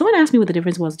 Someone asked me what the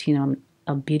difference was between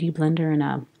a beauty blender and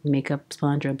a makeup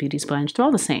sponge or a beauty sponge. They're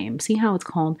all the same. See how it's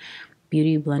called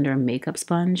beauty blender makeup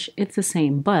sponge? It's the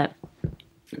same, but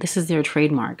this is their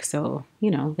trademark. So,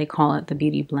 you know, they call it the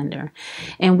beauty blender.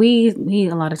 And we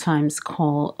a lot of times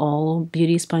call all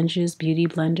beauty sponges beauty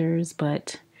blenders,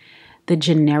 but the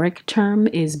generic term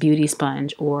is beauty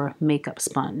sponge or makeup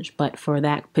sponge. But for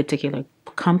that particular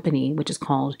company, which is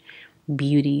called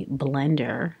beauty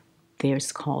blender,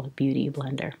 there's called beauty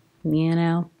blender, you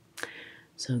know?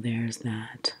 So there's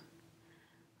that.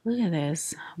 Look at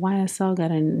this. YSL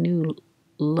got a new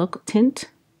look tint,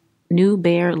 new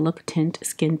bare look tint,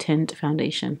 skin tint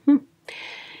foundation.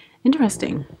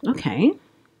 Interesting. Okay.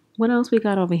 What else we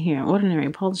got over here? Ordinary,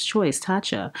 Paul's Choice,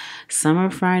 Tatcha,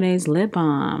 Summer Fridays lip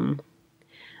balm.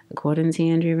 According to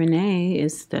Andrea Renee,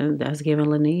 that's giving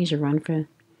Laneige a run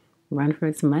for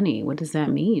its money. What does that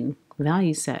mean?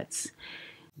 Value sets.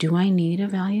 Do I need a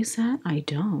value set? I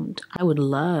don't. I would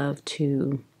love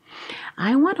to.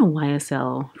 I want a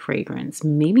YSL fragrance,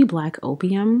 maybe Black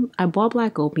Opium. I bought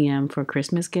Black Opium for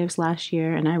Christmas gifts last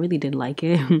year, and I really did like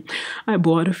it. I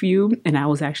bought a few, and I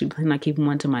was actually planning on keeping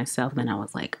one to myself. Then I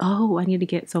was like, oh, I need to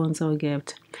get so-and-so a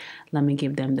gift. Let me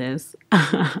give them this.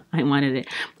 I wanted it.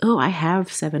 Oh, I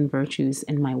have 7 Virtues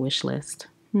in my wish list.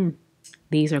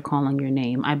 These are calling your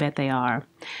name. I bet they are.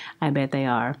 I bet they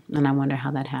are. And I wonder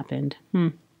how that happened.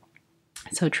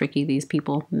 So tricky, these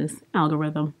people, this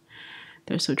algorithm.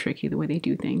 They're so tricky the way they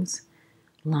do things.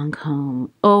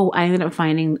 Lancome. Oh, I ended up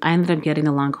getting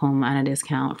the Lancome at a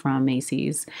discount from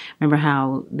Macy's. Remember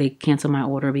how they canceled my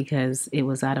order because it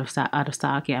was out of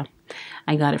stock? Yeah.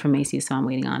 I got it from Macy's, so I'm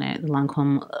waiting on it. The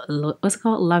Lancome, what's it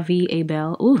called? La Vie est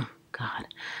Belle. Ooh, God.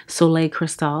 Soleil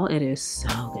Cristal. It is so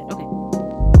good. Okay.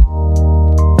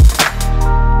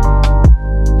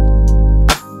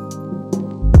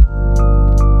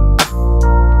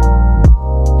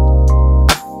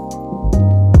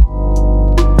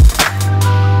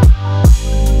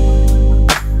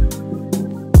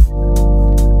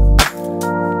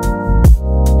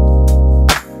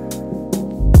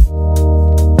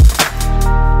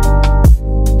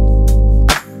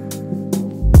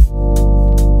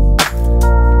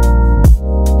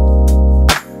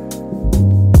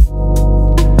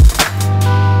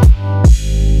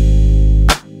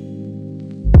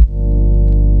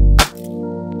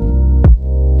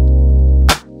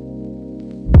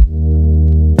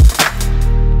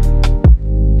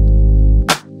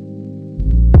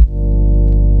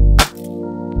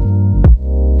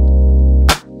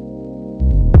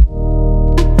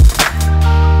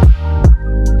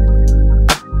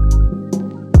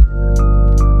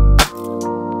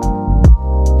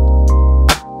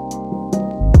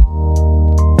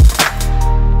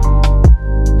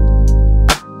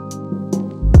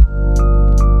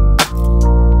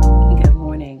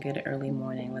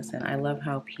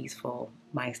 Peaceful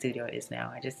my studio is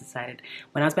now. I just decided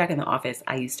when I was back in the office,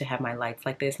 I used to have my lights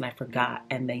like this and I forgot,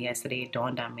 and then yesterday it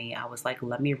dawned on me. I was like,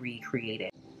 let me recreate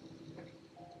it.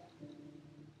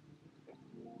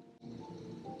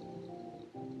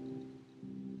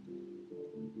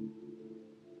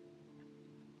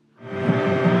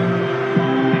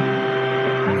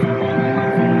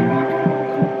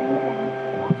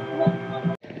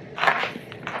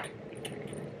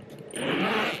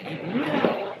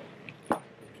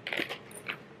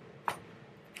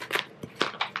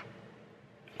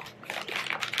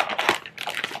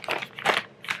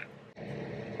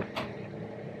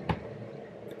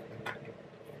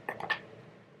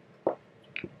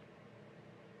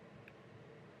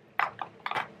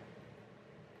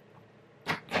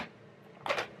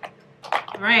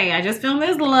 Right, I just filmed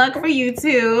this look for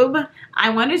YouTube. I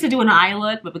wanted to do an eye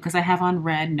look, but because I have on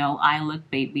red, no eye look,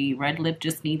 baby. Red lip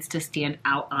just needs to stand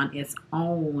out on its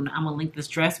own. I'm gonna link this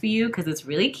dress for you because it's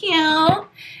really cute.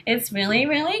 It's really,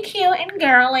 really cute and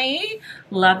girly.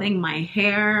 Loving my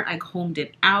hair. I combed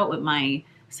it out with my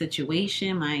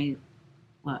situation, my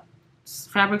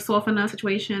fabric softener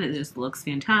situation. It just looks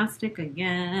fantastic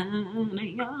again.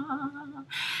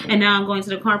 And now I'm going to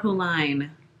the carpool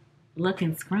line.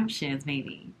 Looking scrumptious,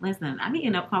 baby. Listen, I be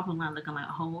in a carpool line looking like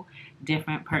a whole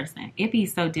different person. It be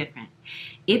so different.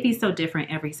 It be so different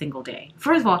every single day.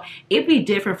 First of all, it be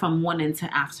different from morning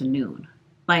to afternoon.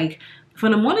 Like, for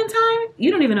the morning time,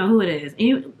 you don't even know who it is. And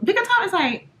you pick a time, it's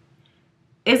like,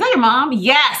 is that your mom?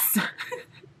 Yes!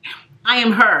 I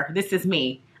am her. This is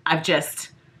me. I've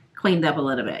just cleaned up a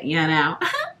little bit, you know?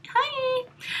 Hi!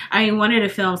 I wanted to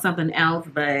film something else,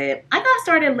 but I got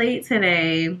started late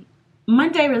today.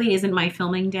 Monday really isn't my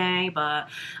filming day, but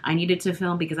I needed to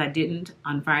film because I didn't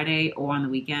on Friday or on the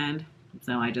weekend.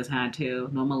 So I just had to.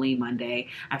 Normally Monday,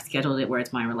 I've scheduled it where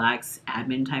it's my relaxed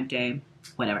admin type day.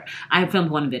 Whatever. I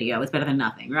filmed one video. It's better than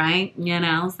nothing, right? You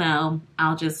know, so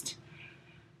I'll just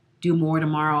do more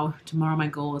tomorrow. Tomorrow my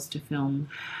goal is to film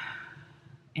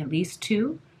at least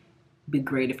 2. Be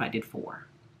great if I did 4.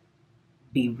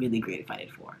 Be really great if I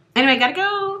did 4. Anyway, gotta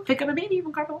go pick up a baby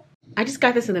from Carpool. I just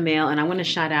got this in the mail and I want to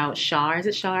shout out Shar. Is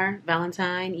it Shar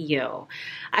Valentine? Yo,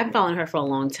 I've been following her for a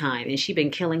long time and she's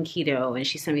been killing keto and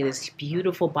she sent me this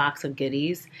beautiful box of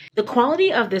goodies. The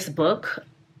quality of this book,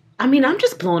 I mean, I'm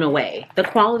just blown away. The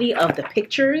quality of the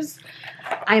pictures.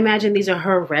 I imagine these are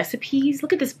her recipes.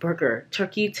 Look at this burger,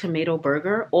 turkey tomato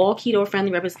burger, all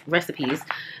keto-friendly recipes.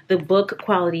 The book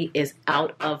quality is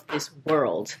out of this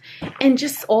world. And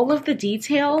just all of the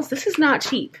details, this is not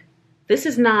cheap. This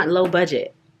is not low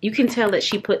budget. You can tell that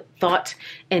she put thought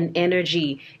and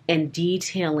energy and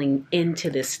detailing into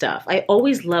this stuff. I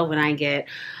always love when I get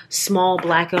small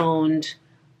Black-owned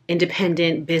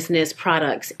independent business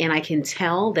products and I can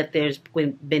tell that there's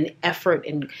been effort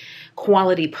and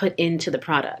quality put into the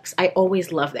products. I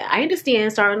always love that. I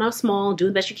understand starting off small, do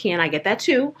the best you can. I get that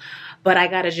too. But I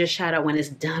gotta just shout out when it's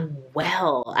done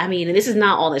well. I mean, and this is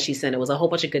not all that she sent. It was a whole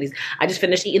bunch of goodies. I just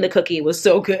finished eating the cookie. It was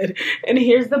so good. And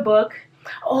here's the book.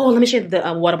 Oh, let me show you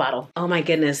the water bottle. Oh my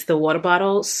goodness, the water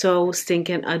bottle, so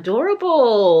stinking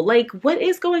adorable. Like, what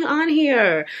is going on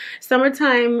here?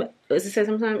 Summertime, does it say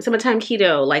summertime? Summertime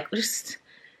keto, like just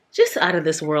out of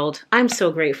this world. I'm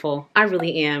so grateful. I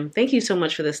really am. Thank you so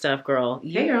much for this stuff, girl.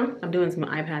 Hey girl, I'm doing some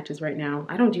eye patches right now.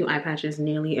 I don't do eye patches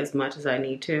nearly as much as I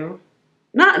need to.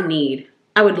 Not need.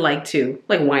 I would like to.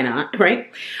 Like, why not,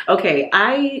 right? Okay,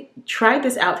 I tried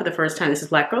this out for the first time. This is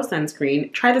Black Girl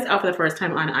Sunscreen. Tried this out for the first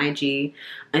time on IG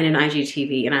and in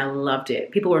IGTV, and I loved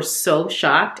it. People were so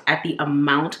shocked at the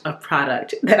amount of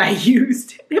product that I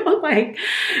used. They were like,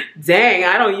 dang,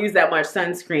 I don't use that much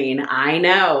sunscreen. I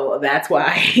know. That's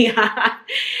why.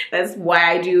 That's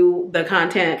why I do the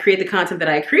content, create the content that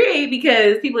I create,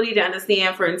 because people need to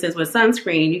understand, for instance, with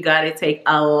sunscreen, you got to take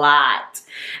a lot.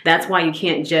 That's why you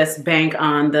can't just bank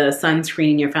on the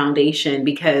sunscreen in your foundation,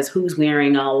 because who's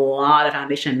wearing a lot of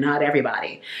foundation? Not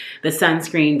everybody. The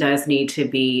sunscreen does need to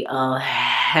be a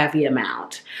heavy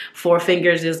amount. 4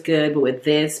 fingers is good, but with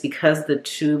this, because the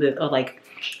tube,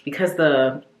 because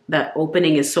that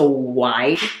opening is so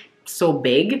wide, so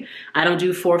big, I don't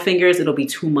do 4 fingers. It'll be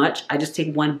too much. I just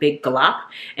take one big glop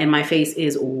and my face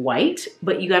is white,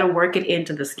 but you got to work it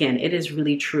into the skin. It is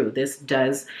really true. This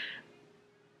does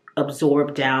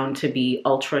absorb down to be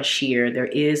ultra sheer. There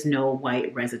is no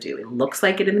white residue. It looks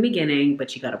like it in the beginning,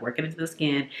 but you got to work it into the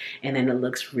skin and then it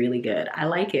looks really good. I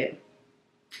like it.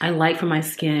 I like for my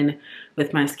skin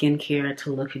with my skincare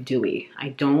to look dewy. I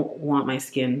don't want my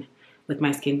skin with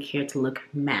my skincare to look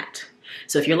matte.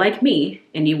 So if you're like me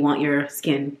and you want your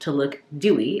skin to look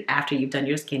dewy after you've done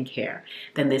your skincare,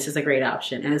 then this is a great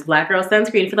option. And it's Black Girl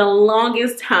Sunscreen for the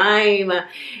longest time.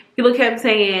 People kept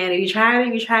saying, have you tried it?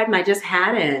 Have you tried it? And I just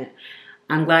hadn't.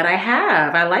 I'm glad I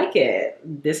have. I like it.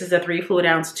 This is a 3 fluid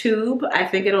ounce tube. I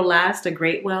think it'll last a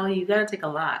great, well, you gotta take a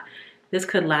lot. This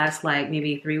could last like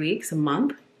maybe 3 weeks, a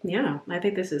month. Yeah, I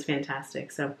think this is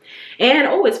fantastic. So, and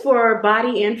oh, it's for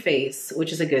body and face,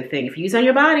 which is a good thing. If you use it on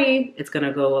your body, it's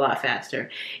gonna go a lot faster.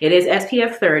 It is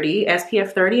SPF 30.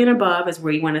 SPF 30 and above is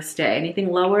where you wanna stay.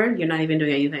 Anything lower, you're not even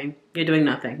doing anything. You're doing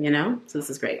nothing, you know? So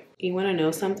this is great. You wanna know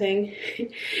something?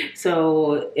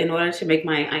 So in order to make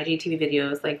my IGTV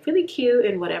videos like really cute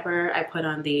and whatever, I put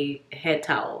on the head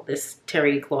towel, this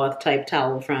terry cloth type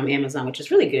towel from Amazon, which is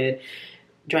really good.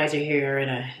 Dries your hair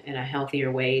in a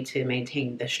healthier way to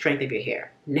maintain the strength of your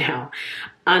hair. Now,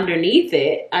 underneath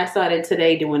it, I started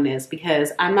today doing this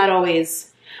because I'm not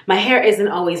always, my hair isn't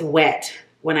always wet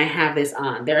when I have this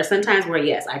on. There are some times where,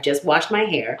 yes, I just washed my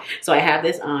hair, so I have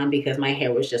this on because my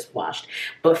hair was just washed.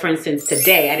 But for instance,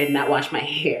 today I did not wash my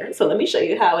hair. So let me show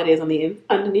you how it is on the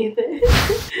underneath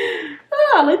it.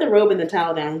 Oh, I laid the robe and the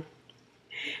towel down.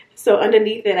 So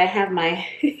underneath it, I have my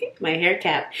my hair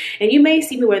cap. And you may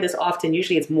see me wear this often.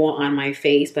 Usually it's more on my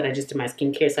face, but I just do my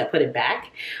skincare, so I put it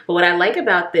back. But what I like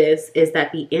about this is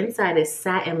that the inside is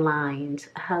satin lined.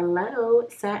 Hello,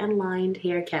 satin lined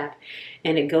hair cap.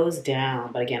 And it goes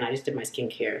down. But again, I just did my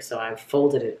skincare, so I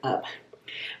folded it up.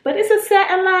 But it's a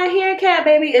satin lined hair cap,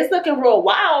 baby. It's looking real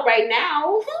wild right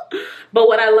now. But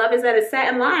what I love is that it's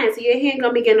satin lined, so your hair ain't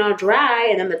gonna be getting all dry,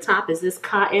 and then the top is this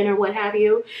cotton or what have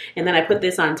you. And then I put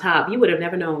this on top. You would have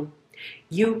never known.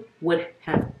 You would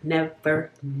have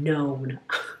never known.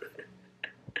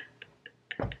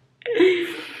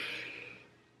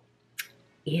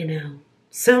 You know,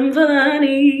 some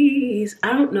Villanies.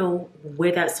 I don't know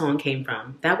where that song came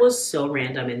from. That was so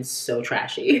random and so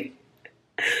trashy.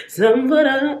 Some for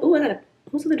the, ooh, I got it.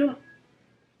 Who's at the door?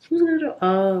 Who's at the door?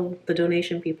 Oh, the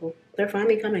donation people. They're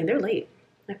finally coming. They're late.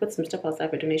 I put some stuff outside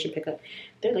for donation pickup.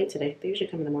 They're late today. They usually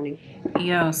come in the morning.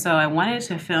 Yo, so I wanted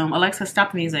to film. Alexa,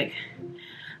 stop the music.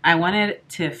 I wanted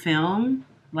to film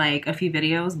like a few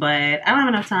videos, but I don't have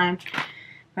enough time.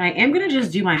 But I am gonna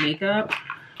just do my makeup.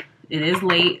 It is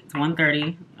late. It's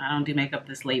 1:30. I don't do makeup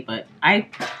this late, but I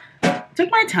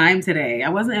took my time today. I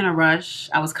wasn't in a rush.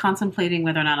 I was contemplating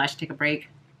whether or not I should take a break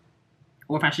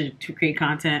or if I should create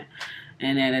content.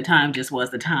 And then the time just was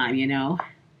the time, you know?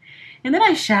 And then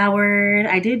I showered.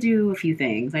 I did do a few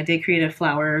things. I did create a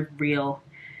flower reel.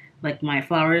 Like my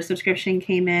flower subscription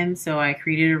came in, so I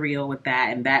created a reel with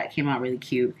that, and that came out really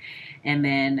cute. And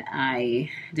then I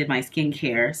did my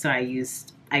skincare, so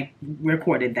I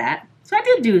recorded that. So I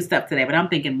did do stuff today, but I'm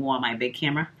thinking more on my big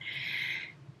camera.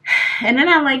 And then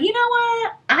I'm like, you know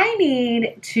what?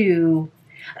 I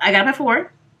got up at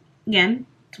 4, again,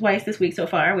 twice this week so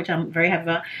far, which I'm very happy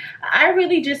about. I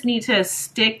really just need to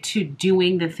stick to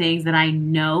doing the things that I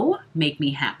know make me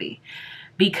happy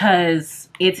because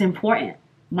it's important.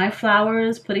 My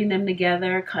flowers, putting them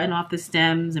together, cutting off the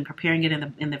stems and preparing it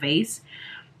in the vase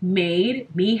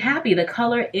made me happy. The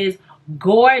color is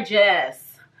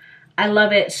gorgeous. I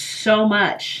love it so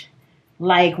much.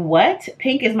 Like what?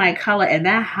 Pink is my color, and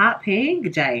that hot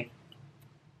pink, Jay,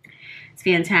 it's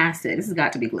fantastic. This has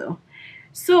got to be glue.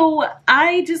 So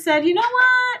I just said, you know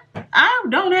what? I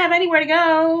don't have anywhere to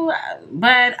go,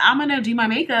 but I'm going to do my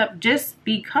makeup just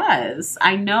because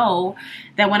I know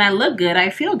that when I look good, I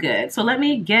feel good. So let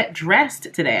me get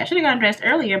dressed today. I should have gotten dressed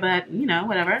earlier, but you know,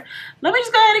 whatever. Let me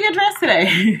just go ahead and get dressed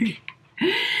today.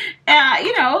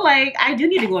 You know, like I do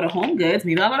need to go to Home Goods.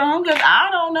 Maybe I'll go to Home Goods. I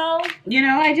don't know. You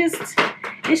know,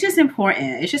 it's just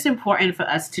important. It's just important for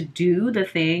us to do the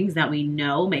things that we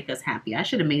know make us happy. I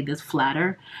should have made this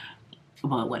flatter.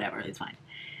 Well, whatever, it's fine.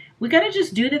 We gotta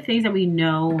just do the things that we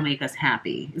know will make us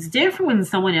happy. It's different when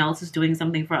someone else is doing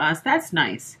something for us. That's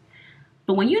nice.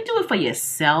 But when you do it for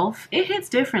yourself, it hits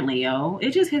differently, yo.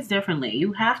 It just hits differently.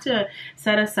 You have to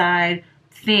set aside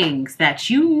things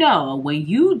that you know when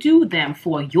you do them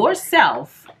for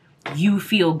yourself, you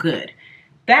feel good.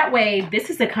 That way,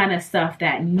 this is the kind of stuff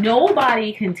that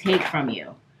nobody can take from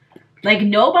you. Like,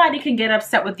 nobody can get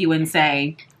upset with you and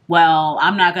say, well,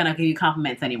 I'm not going to give you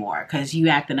compliments anymore because you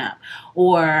acting up.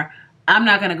 Or I'm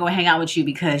not going to go hang out with you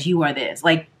because you are this.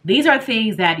 Like, these are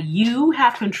things that you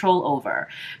have control over,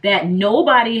 that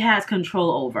nobody has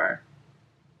control over,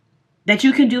 that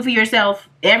you can do for yourself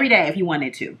every day if you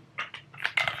wanted to.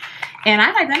 And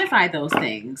I've identified those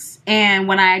things. And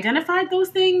when I identified those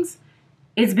things,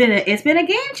 it's been a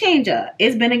game changer.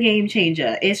 It's been a game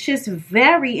changer. It's just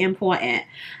very important.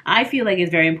 I feel like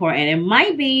it's very important. It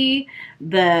might be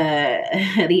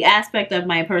the aspect of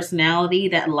my personality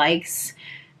that likes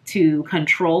to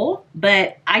control,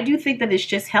 but I do think that it's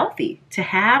just healthy to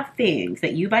have things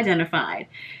that you've identified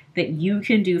that you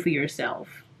can do for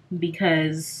yourself,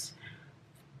 because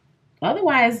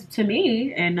otherwise, to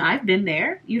me, and I've been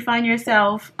there, you find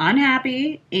yourself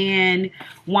unhappy and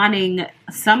wanting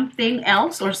something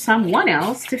else or someone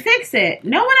else to fix it.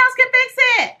 No one else can fix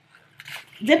it.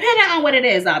 Depending on what it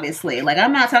is, obviously. Like,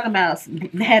 I'm not talking about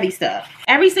heavy stuff.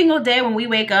 Every single day when we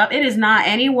wake up, it is not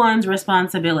anyone's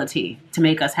responsibility to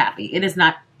make us happy. It is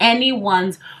not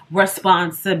anyone's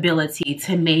responsibility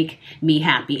to make me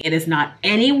happy. It is not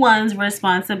anyone's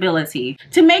responsibility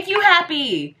to make you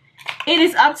happy. It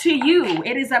is up to you.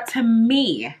 It is up to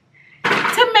me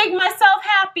to make myself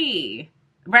happy,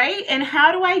 right? And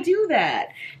how do I do that?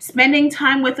 Spending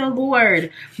time with the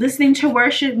Lord, listening to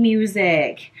worship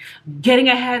music, getting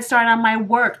a head start on my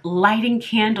work, lighting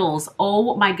candles.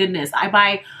 Oh my goodness. I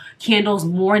buy candles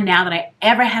more now than I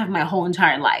ever have in my whole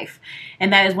entire life.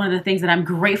 And that is one of the things that I'm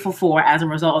grateful for as a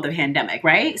result of the pandemic,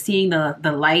 right? Seeing the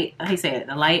light, how do you say it?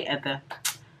 The light at the,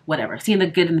 whatever, seeing the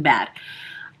good and the bad.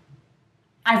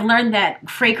 I've learned that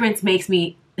fragrance makes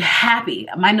me happy.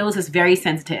 My nose is very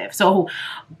sensitive. So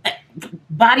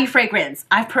body fragrance,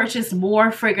 I've purchased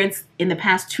more fragrance in the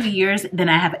past 2 years than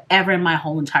I have ever in my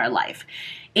whole entire life.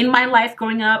 In my life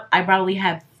growing up, I probably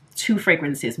had 2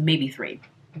 fragrances, maybe 3.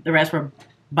 The rest were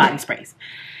body sprays.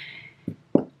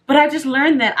 But I just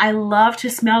learned that I love to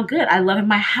smell good. I love when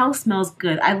my house smells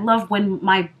good. I love when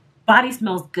my body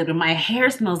smells good, when my hair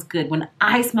smells good, when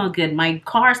I smell good, my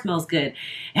car smells good.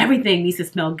 Everything needs to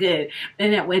smell good.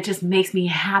 And it just makes me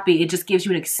happy. It just gives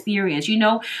you an experience. You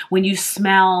know, when you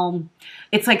smell,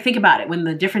 it's like, think about it. When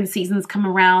the different seasons come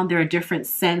around, there are different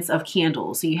scents of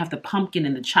candles. So you have the pumpkin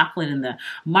and the chocolate and the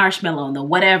marshmallow and the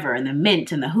whatever and the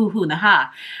mint and the hoo-hoo and the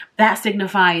ha. That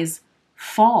signifies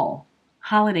fall,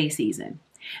 holiday season.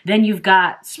 Then you've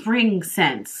got spring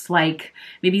scents, like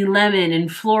maybe lemon and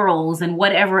florals and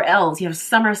whatever else. You have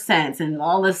summer scents and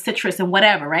all the citrus and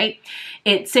whatever, right?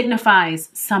 It signifies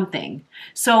something.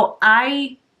 So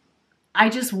I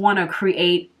just want to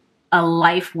create a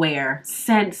life where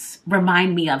scents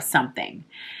remind me of something.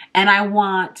 And I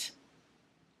want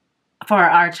for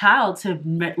our child to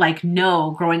like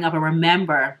know growing up and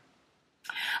remember,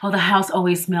 oh, the house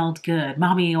always smelled good.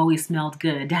 Mommy always smelled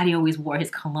good. Daddy always wore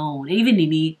his cologne. Even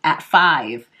Nini at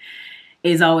 5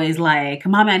 is always like,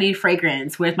 Mommy, I need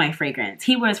fragrance. Where's my fragrance?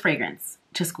 He wears fragrance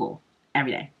to school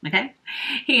every day, okay?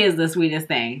 He is the sweetest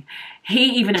thing. He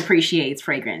even appreciates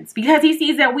fragrance because he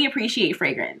sees that we appreciate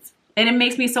fragrance. And it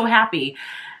makes me so happy.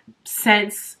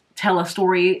 Scents tell a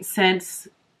story. Scents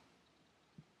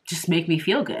just make me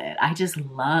feel good. I just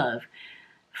love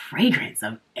fragrance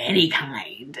of any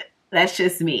kind. That's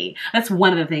just me. That's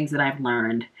one of the things that I've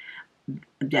learned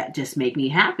that just make me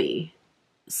happy.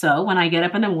 So when I get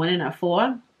up in the morning at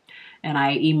 4 and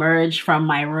I emerge from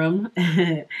my room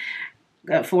at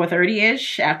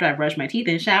 4:30-ish after I brush my teeth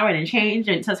and showered and changed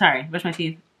and brush my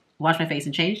teeth, wash my face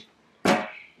and changed,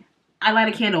 I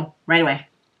light a candle right away.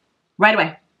 Right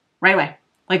away. Right away.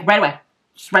 Like right away.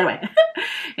 Just right away.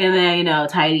 And then, you know,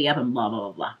 tidy up and blah, blah,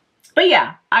 blah, blah. But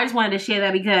yeah, I just wanted to share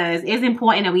that because it's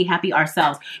important that we happy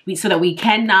ourselves so that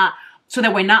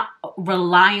we're not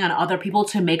relying on other people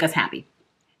to make us happy.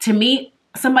 To me,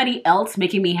 somebody else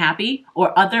making me happy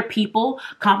or other people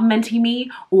complimenting me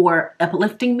or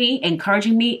uplifting me,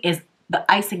 encouraging me is the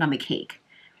icing on the cake.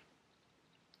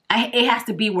 It has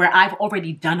to be where I've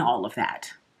already done all of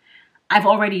that. I've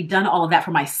already done all of that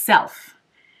for myself.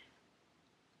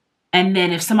 And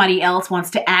then if somebody else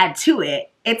wants to add to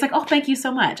it, it's like, oh, thank you so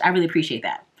much. I really appreciate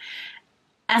that.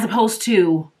 As opposed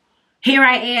to, here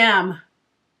I am,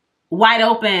 wide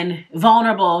open,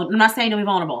 vulnerable. I'm not saying to be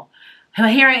vulnerable.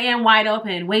 But here I am, wide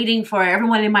open, waiting for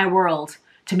everyone in my world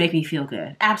to make me feel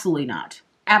good. Absolutely not.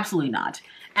 Absolutely not.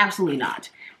 Absolutely not.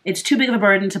 It's too big of a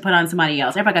burden to put on somebody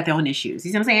else. Everybody got their own issues.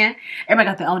 You see what I'm saying? Everybody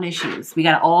got their own issues. We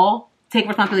got to all take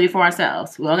responsibility for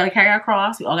ourselves. We all got to carry our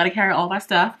cross. We all got to carry all of our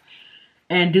stuff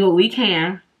and do what we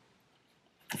can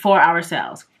for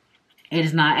ourselves. It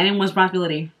is not anyone's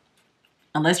responsibility.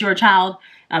 Unless you're a child,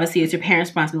 obviously it's your parents'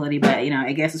 responsibility, but you know,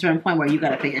 it gets to a certain point where you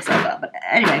gotta pick yourself up. But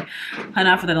anyway,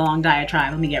 enough for the long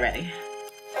diatribe. Let me get ready.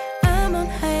 I'm on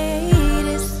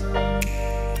hiatus.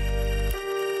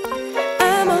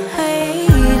 I'm on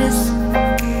hiatus.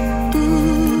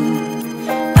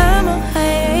 I'm on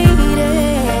hiatus.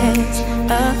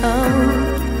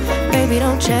 Baby,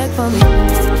 don't check for me.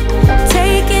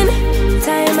 Taking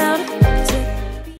time out